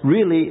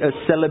really a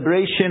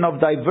celebration of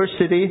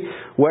diversity,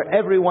 where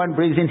everyone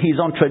brings in his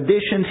own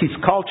traditions, his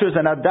cultures,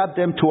 and adapt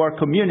them to our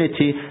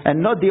community,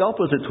 and not the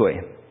opposite way.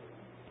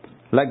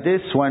 Like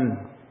this,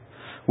 when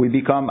we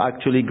become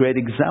actually great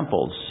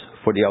examples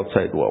for the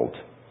outside world.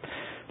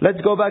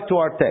 Let's go back to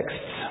our text.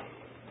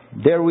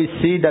 There we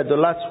see that the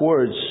last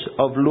words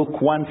of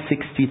Luke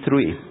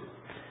 1:63.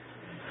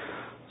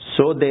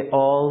 So they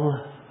all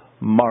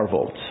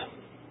marveled.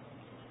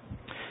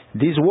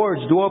 These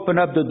words do open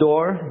up the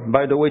door,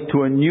 by the way,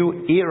 to a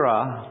new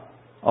era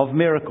of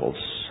miracles.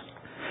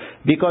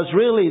 Because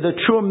really, the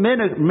true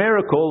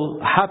miracle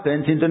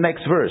happens in the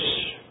next verse,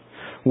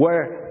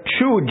 where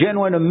true,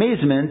 genuine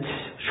amazement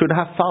should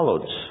have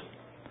followed.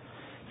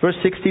 Verse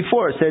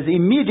 64 says,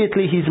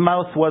 immediately his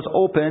mouth was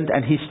opened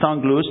and his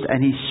tongue loosed,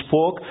 and he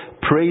spoke,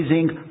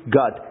 praising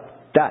God.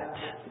 That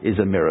is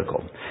a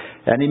miracle.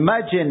 And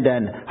imagine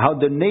then how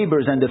the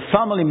neighbors and the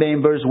family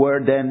members were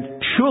then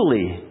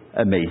truly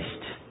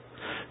amazed.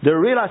 The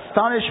real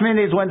astonishment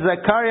is when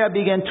Zechariah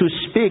began to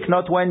speak,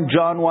 not when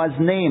John was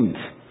named.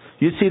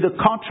 You see the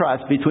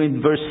contrast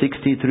between verse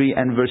 63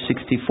 and verse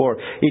 64.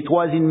 It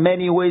was in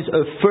many ways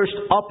a first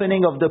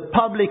opening of the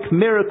public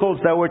miracles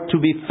that were to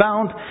be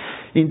found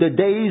in the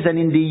days and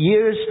in the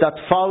years that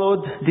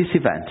followed this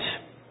event.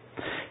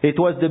 It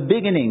was the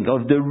beginning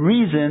of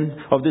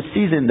the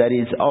season, that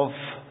is, of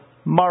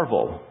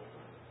marvel.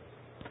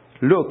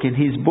 Luke, in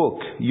his book,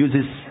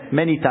 uses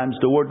many times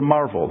the word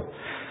marvel.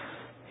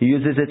 He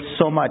uses it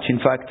so much. In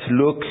fact,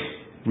 Luke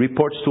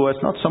reports to us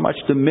not so much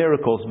the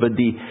miracles, but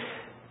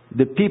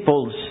the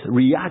people's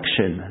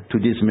reaction to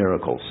these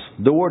miracles.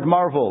 The word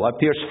marvel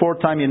appears 4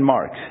 times in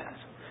Mark,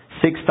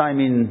 6 times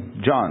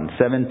in John,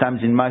 7 times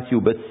in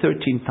Matthew, but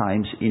 13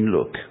 times in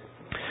Luke.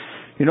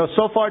 You know,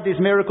 so far these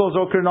miracles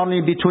occurred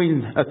only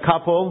between a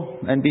couple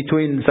and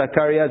between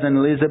Zacharias and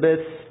Elizabeth,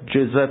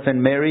 Joseph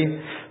and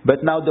Mary.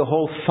 But now the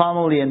whole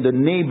family and the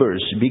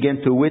neighbors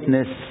began to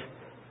witness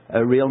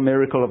a real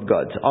miracle of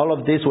God. All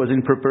of this was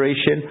in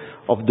preparation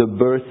of the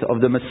birth of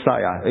the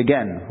Messiah.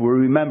 Again, we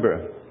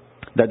remember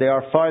that there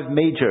are 5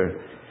 major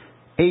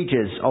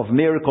ages of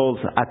miracles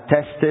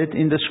attested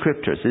in the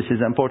Scriptures. This is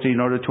important in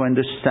order to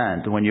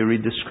understand when you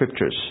read the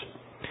Scriptures.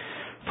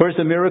 First,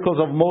 the miracles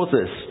of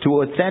Moses,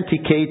 to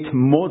authenticate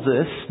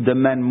Moses, the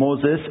man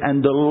Moses,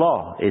 and the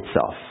law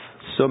itself.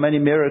 So many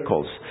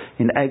miracles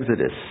in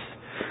Exodus.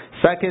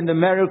 Second, the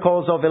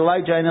miracles of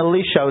Elijah and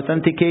Elisha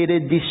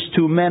authenticated these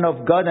 2 men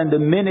of God and the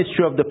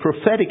ministry of the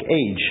prophetic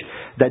age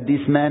that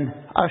these men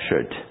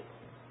ushered.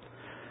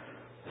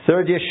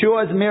 Third,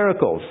 Yeshua's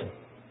miracles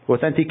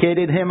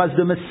authenticated him as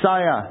the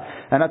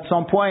Messiah. And at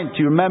some point,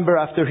 you remember,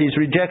 after his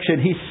rejection,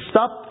 he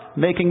stopped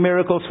making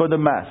miracles for the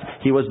mass.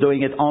 He was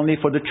doing it only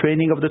for the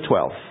training of the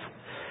 12.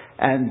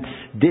 And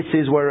this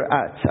is where we're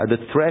at the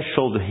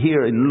threshold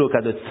here in Luke,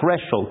 at the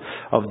threshold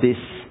of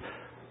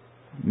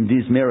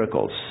these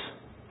miracles.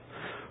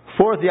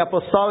 Fourth, the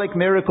apostolic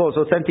miracles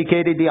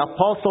authenticated the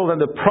apostles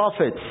and the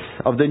prophets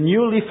of the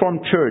newly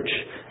formed church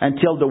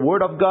until the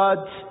word of God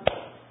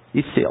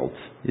is sealed,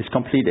 is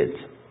completed.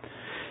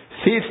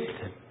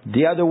 Fifth,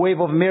 the other wave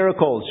of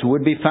miracles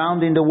would be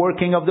found in the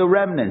working of the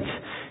remnant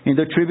in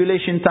the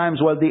tribulation times,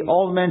 while the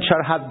old men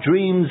shall have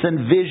dreams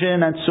and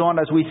vision and so on,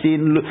 as we see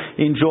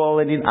in Joel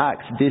and in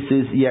Acts. This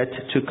is yet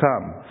to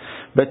come.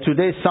 But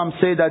today some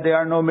say that there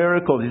are no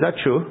miracles. Is that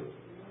true?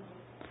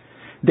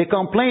 They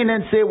complain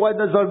and say, why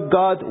does our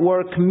God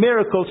work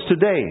miracles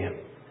today?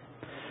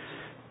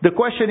 The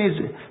question is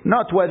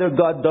not whether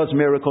God does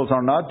miracles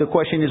or not. The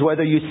question is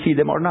whether you see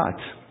them or not.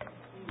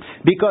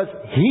 Because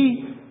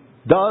He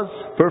does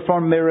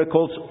perform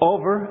miracles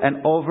over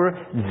and over,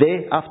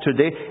 day after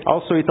day.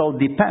 Also, it all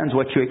depends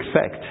what you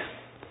expect.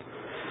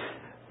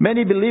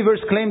 Many believers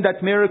claim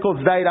that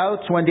miracles died out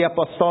when the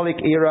apostolic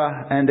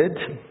era ended.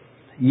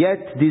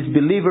 Yet, these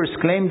believers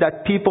claim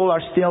that people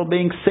are still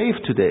being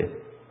saved today.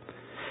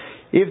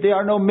 If there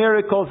are no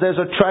miracles, there's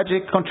a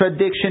tragic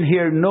contradiction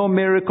here. No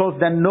miracles,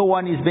 then no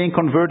one is being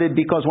converted,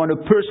 because when a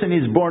person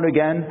is born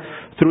again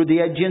through the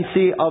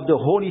agency of the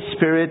Holy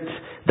Spirit,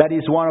 that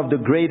is one of the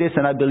greatest,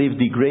 and I believe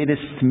the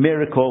greatest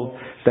miracle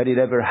that it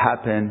ever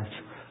happened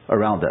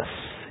around us.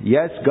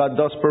 Yes, God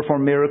does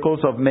perform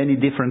miracles of many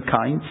different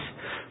kinds,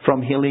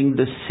 from healing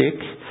the sick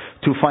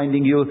to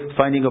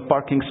finding a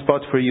parking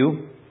spot for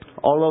you.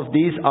 All of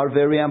these are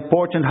very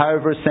important.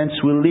 However, since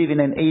we live in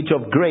an age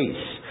of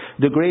grace,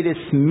 the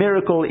greatest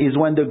miracle is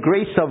when the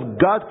grace of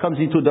God comes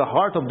into the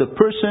heart of the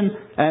person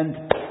and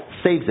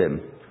saves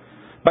him.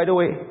 By the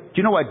way, do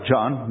you know what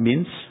John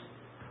means?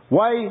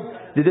 Why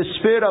did the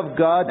Spirit of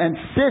God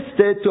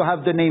insisted to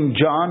have the name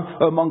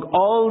John among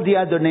all the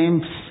other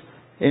names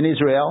in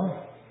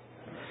Israel?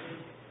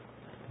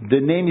 The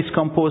name is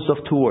composed of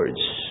 2 words,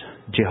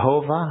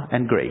 Jehovah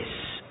and grace.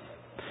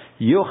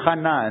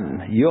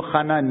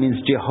 Yochanan means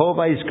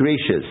Jehovah is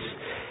gracious.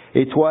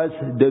 It was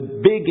the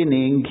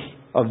beginning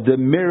of the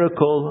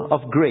miracle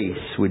of grace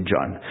with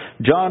John.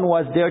 John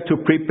was there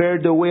to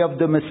prepare the way of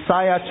the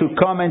Messiah to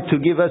come and to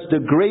give us the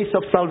grace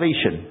of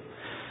salvation.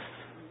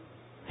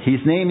 His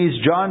name is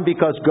John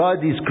because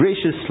God is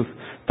gracious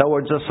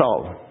towards us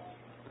all.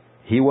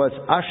 He was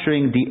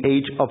ushering the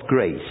age of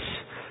grace,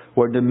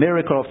 where the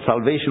miracle of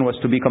salvation was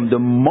to become the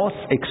most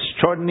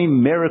extraordinary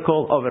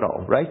miracle of it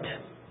all, right?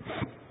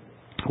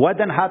 What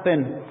then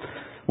happened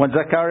when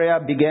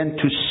Zechariah began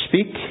to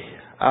speak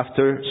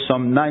after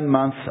some 9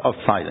 months of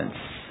silence?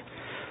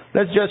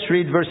 Let's just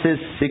read verses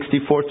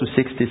 64 to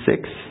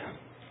 66.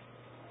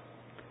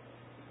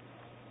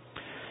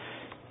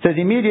 It says,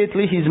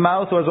 immediately his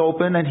mouth was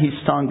open and his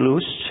tongue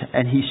loosed,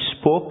 and he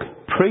spoke,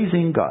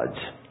 praising God.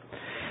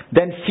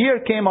 Then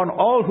fear came on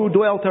all who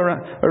dwelt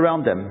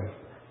around them,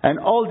 and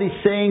all these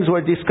sayings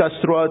were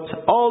discussed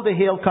throughout all the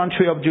hill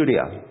country of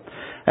Judea.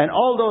 And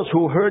all those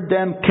who heard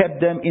them kept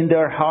them in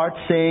their hearts,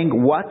 saying,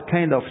 what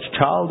kind of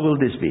child will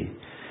this be?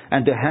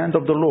 And the hand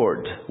of the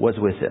Lord was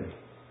with him.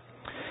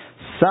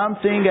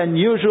 Something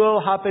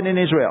unusual happened in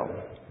Israel.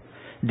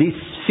 This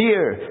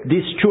fear,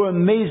 this true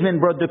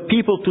amazement brought the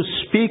people to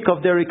speak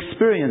of their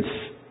experience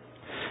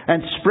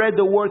and spread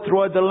the word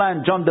throughout the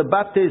land. John the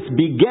Baptist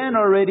began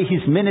already his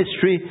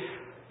ministry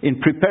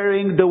in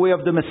preparing the way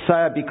of the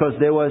Messiah because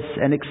there was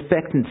an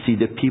expectancy.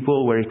 The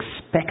people were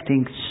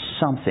expecting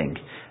something.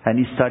 And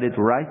he started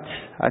right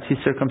at his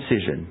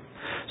circumcision.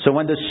 So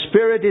when the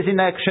Spirit is in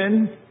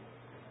action,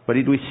 what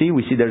did we see?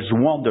 We see there's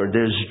wonder,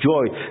 there's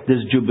joy,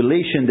 there's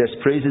jubilation, there's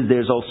praises,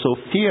 there's also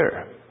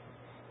fear.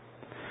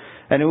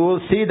 And we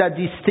will see that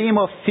this theme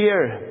of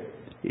fear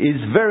is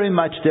very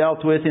much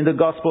dealt with in the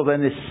Gospels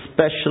and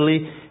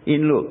especially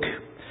in Luke.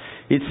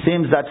 It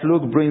seems that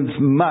Luke brings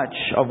much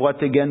of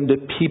what again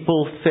the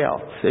people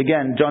felt.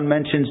 Again, John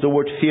mentions the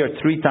word fear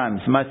 3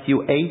 times.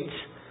 Matthew 8,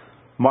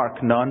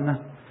 Mark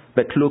none,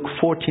 but Luke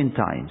 14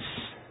 times.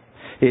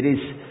 It is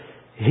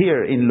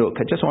here in Luke.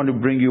 I just want to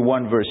bring you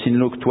one verse in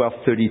Luke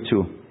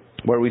 12:32,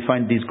 where we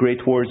find these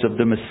great words of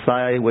the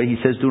Messiah, where he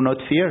says, do not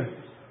fear,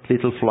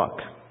 little flock.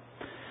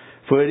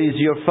 For it is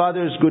your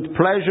Father's good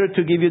pleasure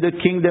to give you the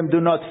kingdom. Do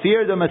not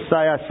fear, the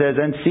Messiah says,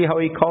 and see how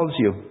he calls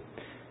you.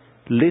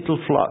 Little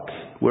flock.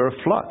 We're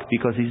a flock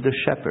because he's the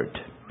shepherd,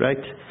 right?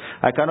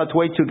 I cannot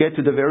wait to get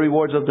to the very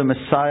words of the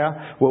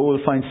Messiah, where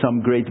we'll find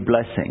some great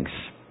blessings.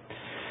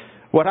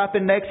 What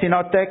happened next in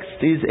our text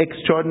is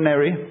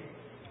extraordinary.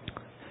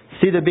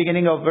 See the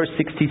beginning of verse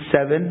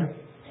 67.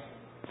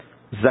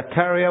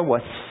 Zechariah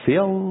was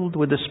filled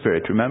with the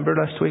Spirit. Remember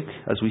last week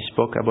as we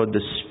spoke about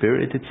the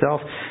Spirit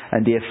itself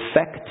and the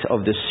effect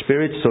of the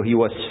Spirit. So he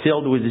was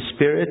filled with the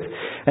Spirit.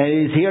 And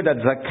it is here that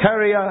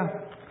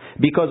Zechariah,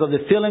 because of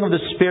the filling of the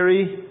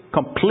Spirit,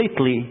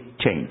 completely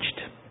changed.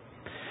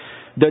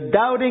 The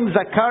doubting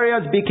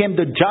Zacharias became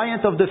the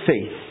giant of the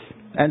faith.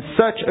 And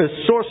such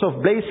a source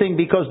of blessing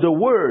because the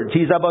words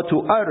he's about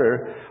to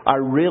utter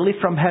are really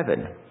from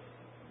heaven.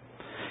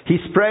 His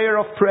prayer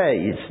of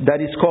praise,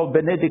 that is called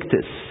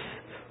Benedictus,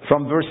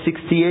 from verse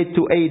 68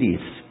 to 80,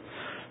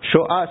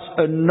 show us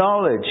a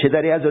knowledge,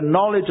 that he has a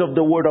knowledge of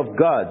the Word of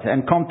God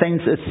and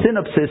contains a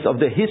synopsis of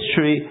the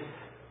history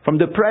from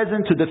the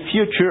present to the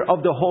future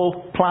of the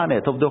whole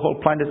planet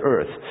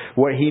Earth,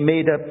 where he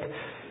made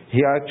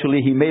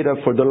up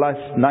for the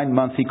last 9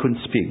 months he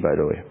couldn't speak, by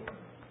the way.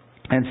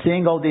 And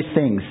seeing all these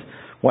things,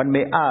 one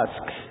may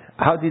ask,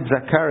 how did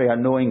Zechariah,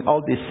 knowing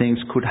all these things,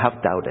 could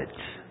have doubted?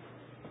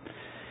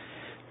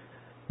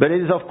 But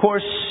it is, of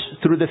course,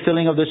 through the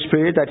filling of the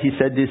Spirit that he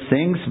said these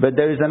things. But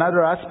there is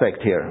another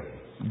aspect here.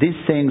 These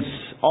things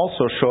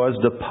also show us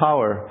the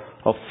power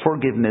of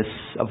forgiveness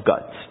of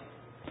God.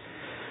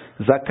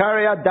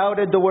 Zechariah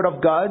doubted the Word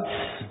of God,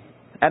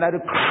 and at a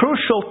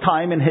crucial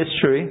time in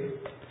history,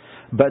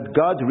 but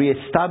God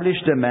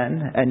reestablished the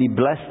man, and he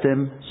blessed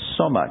him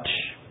so much.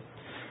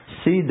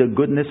 See the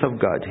goodness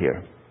of God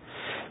here.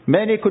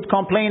 Many could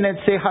complain and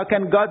say, how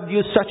can God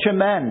use such a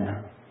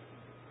man?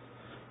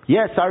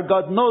 Yes, our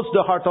God knows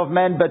the heart of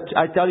man, but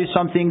I tell you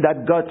something,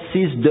 that God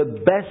sees the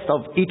best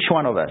of each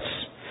one of us.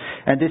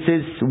 And this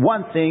is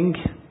one thing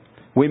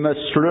we must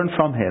learn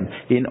from him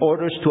in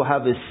order to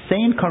have a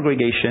sane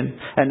congregation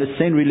and a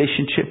sane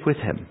relationship with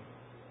him.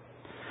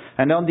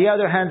 And on the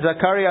other hand,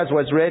 Zacharias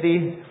was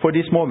ready for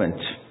this moment.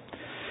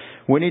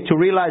 We need to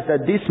realize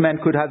that this man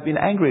could have been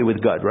angry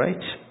with God,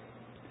 right?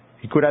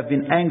 He could have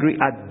been angry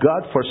at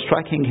God for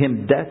striking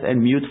him deaf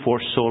and mute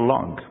for so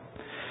long.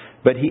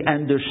 But he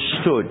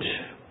understood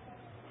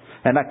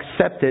and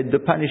accepted the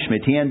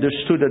punishment. He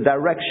understood the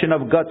direction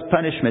of God's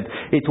punishment.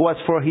 It was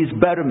for his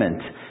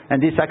betterment.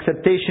 And this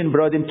acceptation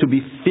brought him to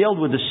be filled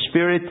with the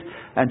Spirit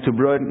and to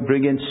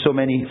bring in so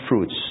many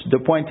fruits. The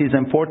point is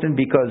important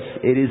because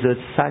it is a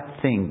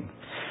sad thing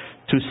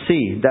to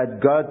see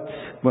that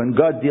when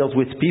God deals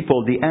with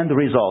people, the end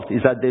result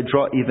is that they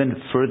draw even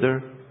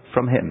further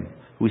from him.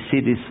 We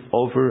see this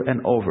over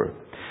and over.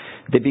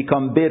 They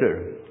become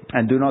bitter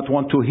and do not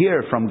want to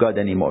hear from God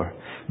anymore.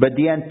 But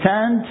the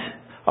intent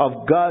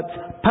of God's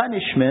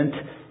punishment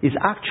is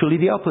actually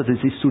the opposite,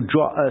 is to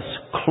draw us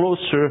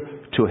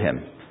closer to him.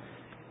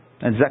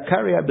 And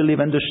Zechariah, I believe,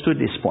 understood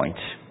this point.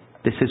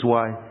 This is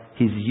why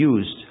He's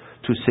used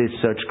to say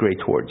such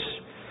great words.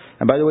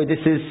 And by the way, this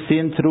is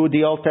seen through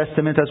the Old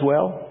Testament as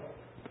well.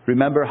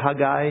 Remember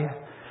Haggai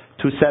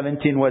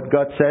 2:17, what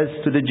God says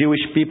to the Jewish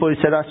people. He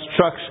said, I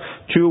struck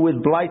you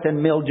with blight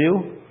and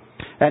mildew,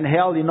 and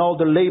hell in all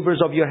the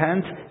labors of your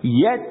hands.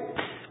 Yet,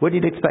 what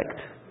did He expect?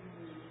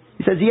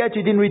 He says, yet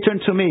you didn't return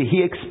to me.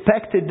 He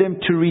expected them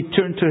to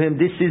return to Him.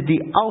 This is the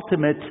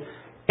ultimate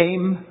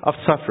aim of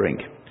suffering.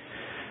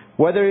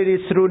 Whether it is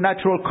through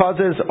natural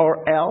causes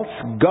or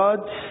else, God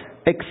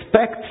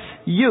expects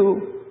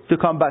you to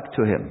come back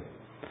to Him.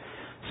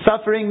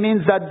 Suffering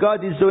means that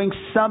God is doing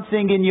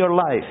something in your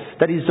life,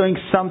 that He's doing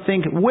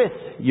something with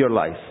your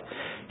life.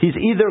 He's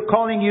either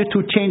calling you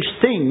to change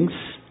things,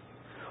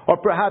 or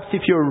perhaps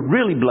if you're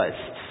really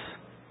blessed,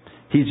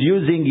 He's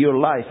using your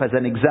life as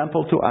an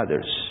example to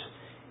others.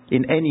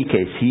 In any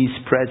case, He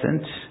is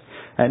present,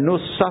 and no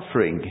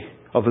suffering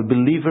of a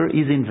believer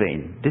is in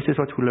vain. This is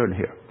what we learn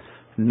here.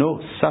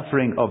 No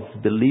suffering of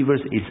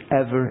believers is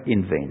ever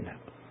in vain.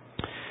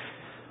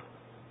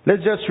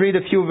 Let's just read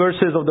a few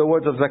verses of the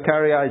words of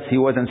Zechariah as he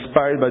was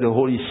inspired by the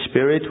Holy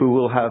Spirit. We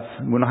will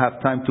not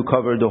have time to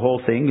cover the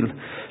whole thing.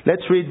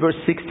 Let's read verse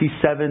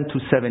 67 to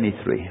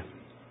 73.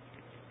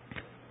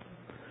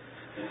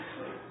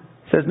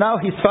 It says, Now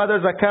his father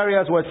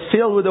Zacharias was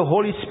filled with the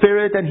Holy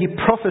Spirit, and he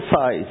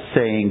prophesied,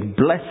 saying,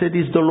 Blessed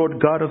is the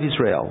Lord God of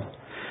Israel,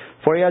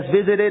 for He has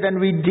visited and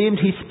redeemed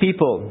His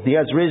people. He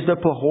has raised up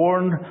a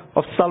horn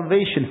of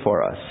salvation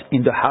for us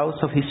in the house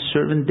of His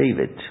servant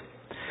David,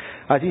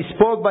 as He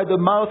spoke by the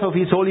mouth of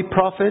His holy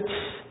prophets,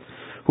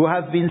 who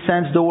have been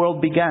since the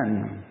world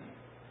began,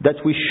 that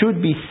we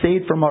should be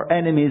saved from our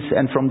enemies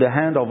and from the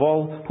hand of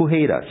all who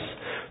hate us,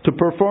 to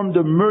perform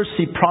the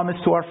mercy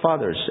promised to our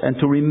fathers, and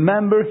to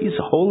remember His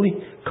holy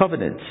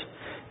covenant,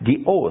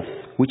 the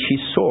oath which He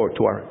swore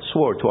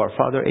to our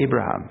father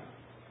Abraham.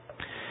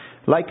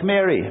 Like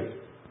Mary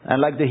and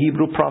like the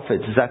Hebrew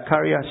prophets,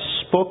 Zechariah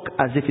spoke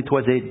as if it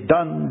was a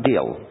done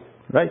deal.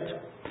 Right?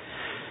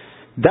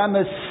 That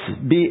must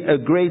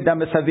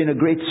have been a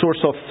great source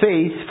of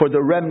faith for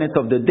the remnant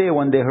of the day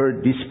when they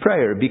heard this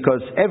prayer,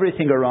 because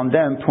everything around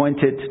them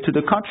pointed to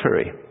the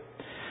contrary.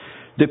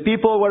 The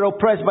people were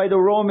oppressed by the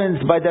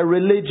Romans, by their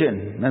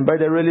religion.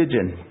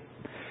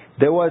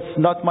 There was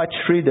not much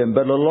freedom,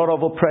 but a lot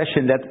of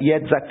oppression.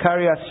 Yet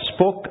Zechariah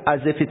spoke as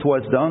if it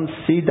was done.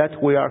 See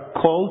that we are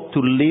called to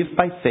live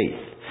by faith.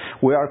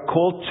 We are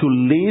called to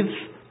live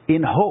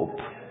in hope.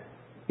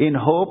 In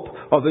hope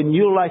of a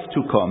new life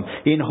to come.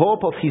 In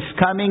hope of His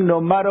coming,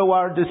 no matter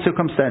what the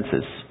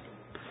circumstances.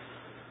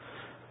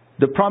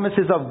 The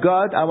promises of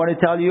God, I want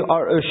to tell you,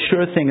 are a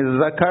sure thing.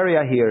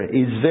 Zechariah here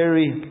is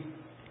very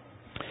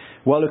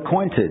well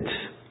acquainted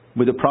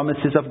with the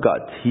promises of God.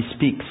 He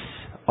speaks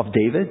of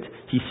David.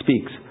 He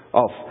speaks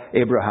of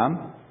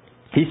Abraham.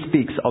 He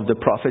speaks of the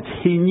prophets.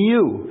 He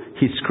knew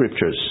his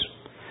scriptures.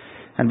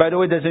 And by the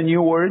way, there's a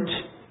new word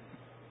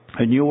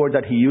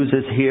that he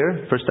uses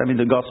here, first time in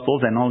the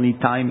Gospels and only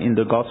time in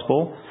the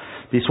Gospel.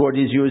 This word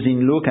is used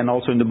in Luke and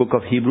also in the book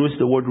of Hebrews,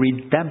 the word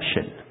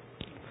redemption.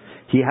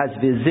 He has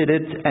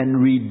visited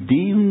and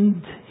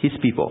redeemed His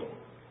people.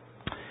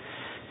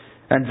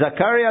 And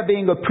Zechariah,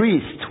 being a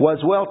priest, was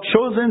well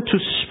chosen to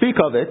speak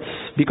of it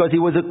because he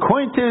was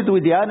acquainted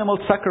with the animal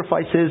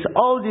sacrifices.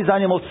 All these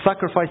animal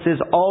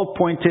sacrifices all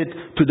pointed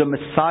to the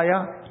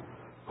Messiah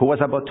who was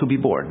about to be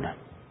born.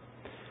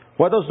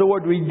 What does the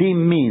word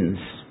redeem mean?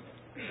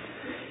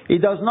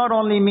 It does not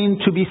only mean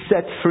to be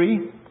set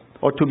free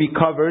or to be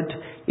covered.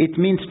 It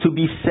means to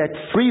be set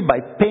free by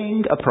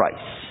paying a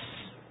price.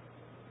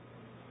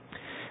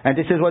 And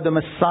this is what the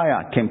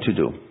Messiah came to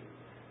do.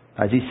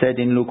 As He said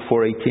in Luke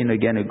 4:18,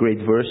 again a great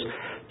verse,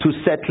 to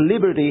set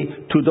liberty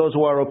to those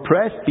who are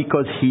oppressed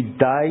because He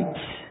died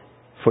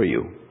for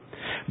you.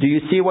 Do you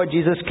see what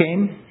Jesus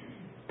came?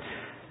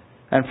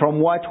 And from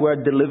what we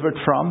are delivered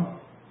from?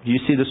 Do you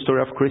see the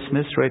story of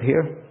Christmas right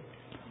here?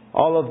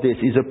 All of this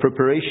is a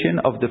preparation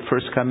of the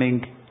first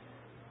coming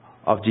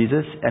of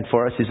Jesus, and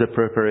for us is a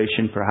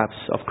preparation perhaps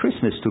of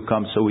Christmas to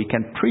come, so we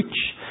can preach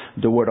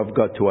the Word of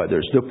God to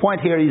others. The point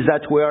here is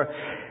that we are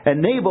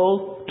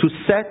enabled to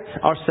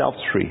set ourselves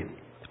free.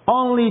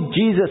 Only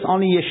Jesus,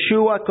 only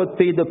Yeshua could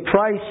pay the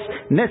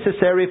price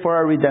necessary for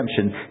our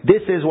redemption.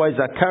 This is why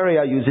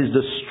Zechariah uses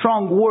the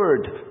strong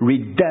word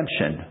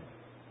redemption.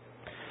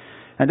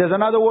 And there's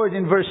another word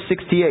in verse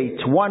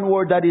 68. One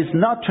word that is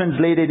not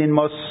translated in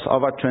most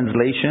of our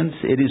translations.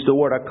 It is the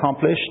word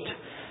accomplished.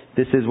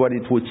 This is what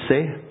it would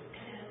say.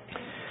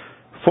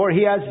 For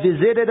He has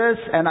visited us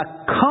and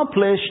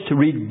accomplished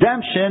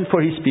redemption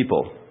for His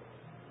people.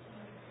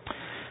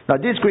 Now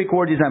this Greek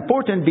word is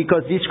important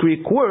because this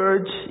Greek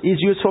word is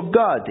used for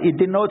God. It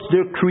denotes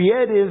the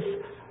creative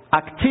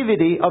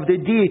activity of the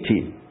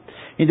deity.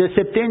 In the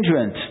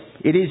Septuagint,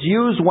 it is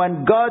used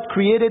when God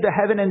created the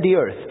heaven and the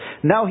earth.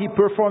 Now He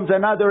performs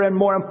another and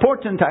more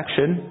important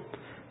action,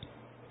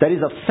 that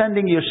is of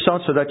sending Your Son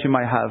so that you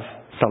might have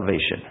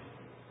salvation.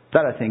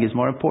 That I think is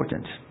more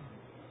important.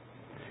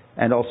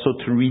 And also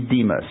to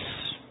redeem us.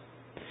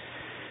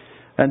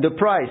 And the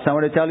price, I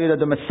want to tell you that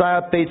the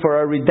Messiah paid for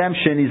our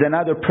redemption is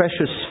another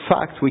precious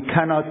fact we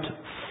cannot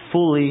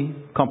fully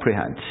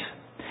comprehend.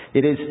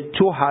 It is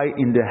too high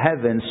in the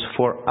heavens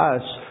for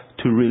us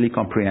to really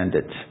comprehend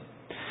it.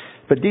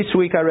 But this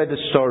week I read a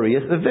story.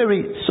 It's a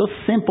very so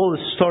simple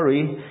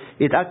story,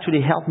 it actually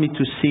helped me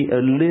to see a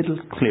little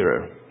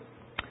clearer.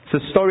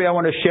 It's a story I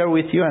want to share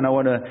with you and I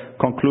want to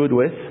conclude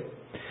with.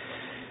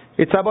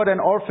 It's about an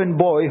orphan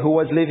boy who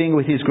was living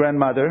with his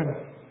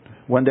grandmother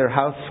when their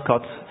house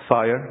caught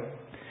fire.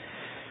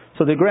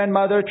 So the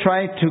grandmother,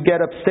 trying to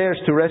get upstairs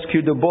to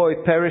rescue the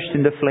boy, perished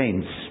in the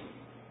flames.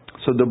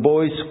 So the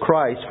boy's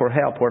cries for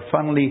help were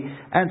finally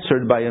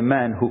answered by a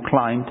man who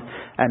climbed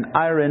an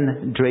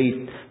iron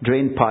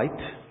drain pipe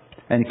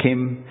and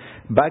came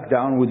back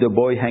down with the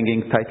boy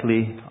hanging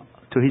tightly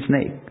to his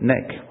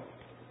neck.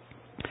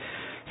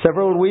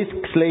 Several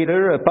weeks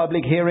later, a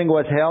public hearing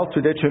was held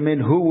to determine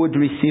who would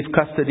receive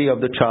custody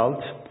of the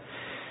child.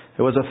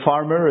 There was a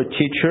farmer, a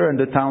teacher, and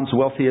the town's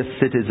wealthiest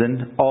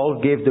citizen.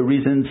 All gave the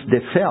reasons they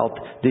felt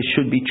they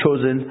should be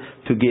chosen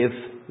to give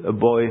a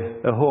boy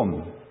a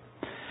home.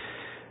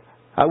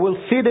 I will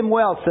feed him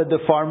well, said the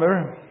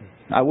farmer.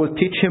 I will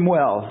teach him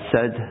well,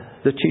 said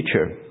the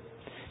teacher.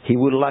 He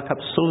will lack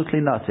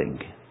absolutely nothing,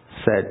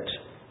 said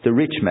the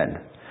rich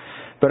man.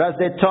 But as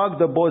they talked,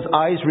 the boy's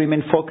eyes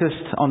remained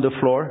focused on the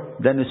floor.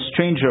 Then a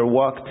stranger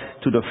walked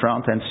to the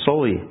front and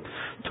slowly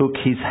took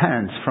his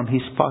hands from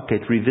his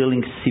pocket,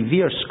 revealing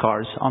severe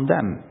scars on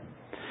them.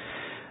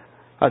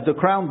 As the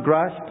crowd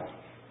grasped,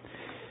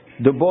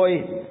 the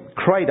boy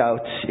cried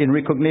out in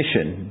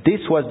recognition. This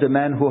was the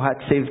man who had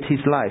saved his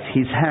life.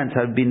 His hands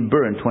had been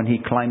burnt when he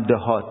climbed the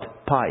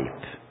hot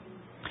pipe.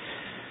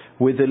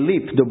 With a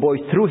leap, the boy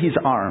threw his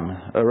arm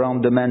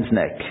around the man's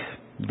neck.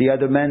 The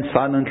other man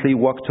silently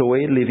walked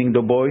away, leaving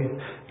the boy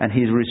and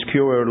his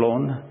rescuer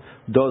alone.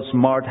 Those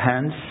marred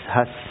hands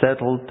had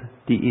settled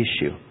the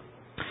issue.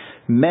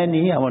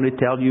 I want to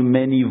tell you,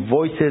 many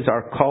voices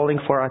are calling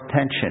for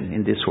attention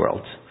in this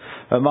world.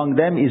 Among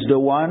them is the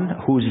one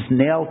whose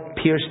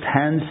nail-pierced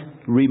hands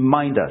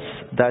remind us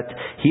that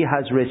He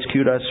has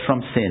rescued us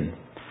from sin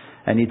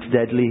and its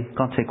deadly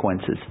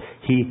consequences.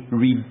 He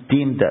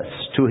redeemed us.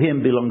 To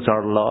Him belongs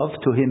our love.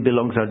 To Him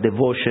belongs our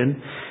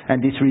devotion.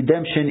 And this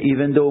redemption,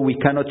 even though we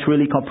cannot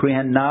really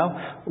comprehend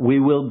now, we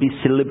will be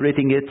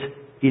celebrating it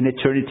in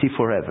eternity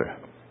forever.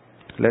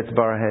 Let's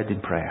bow our head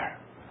in prayer.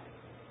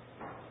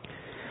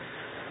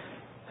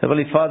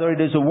 Heavenly Father,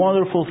 it is a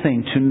wonderful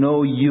thing to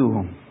know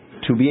You,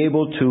 to be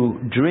able to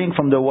drink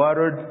from the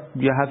water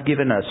You have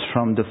given us,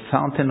 from the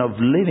fountain of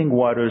living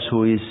waters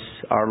who is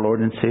our Lord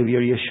and Savior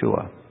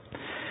Yeshua.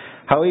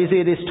 How easy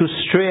it is to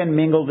stray and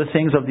mingle the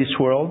things of this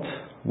world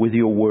with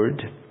Your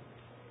Word.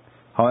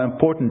 How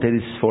important it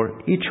is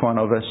for each one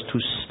of us to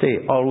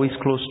stay always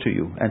close to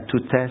You and to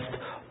test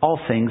all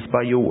things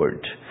by Your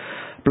Word.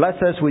 Bless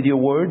us with Your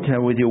Word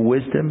and with Your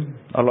wisdom.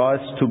 Allow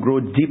us to grow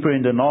deeper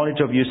in the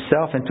knowledge of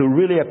Yourself and to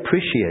really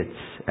appreciate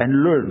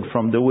and learn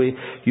from the way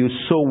You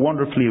so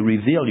wonderfully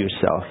reveal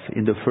Yourself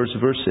in the first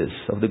verses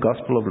of the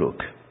Gospel of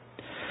Luke.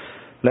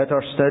 Let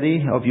our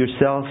study of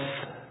Yourself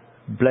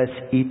bless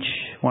each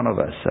one of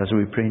us as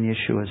we pray in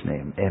Yeshua's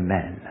name.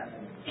 Amen.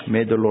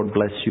 May the Lord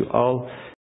bless you all.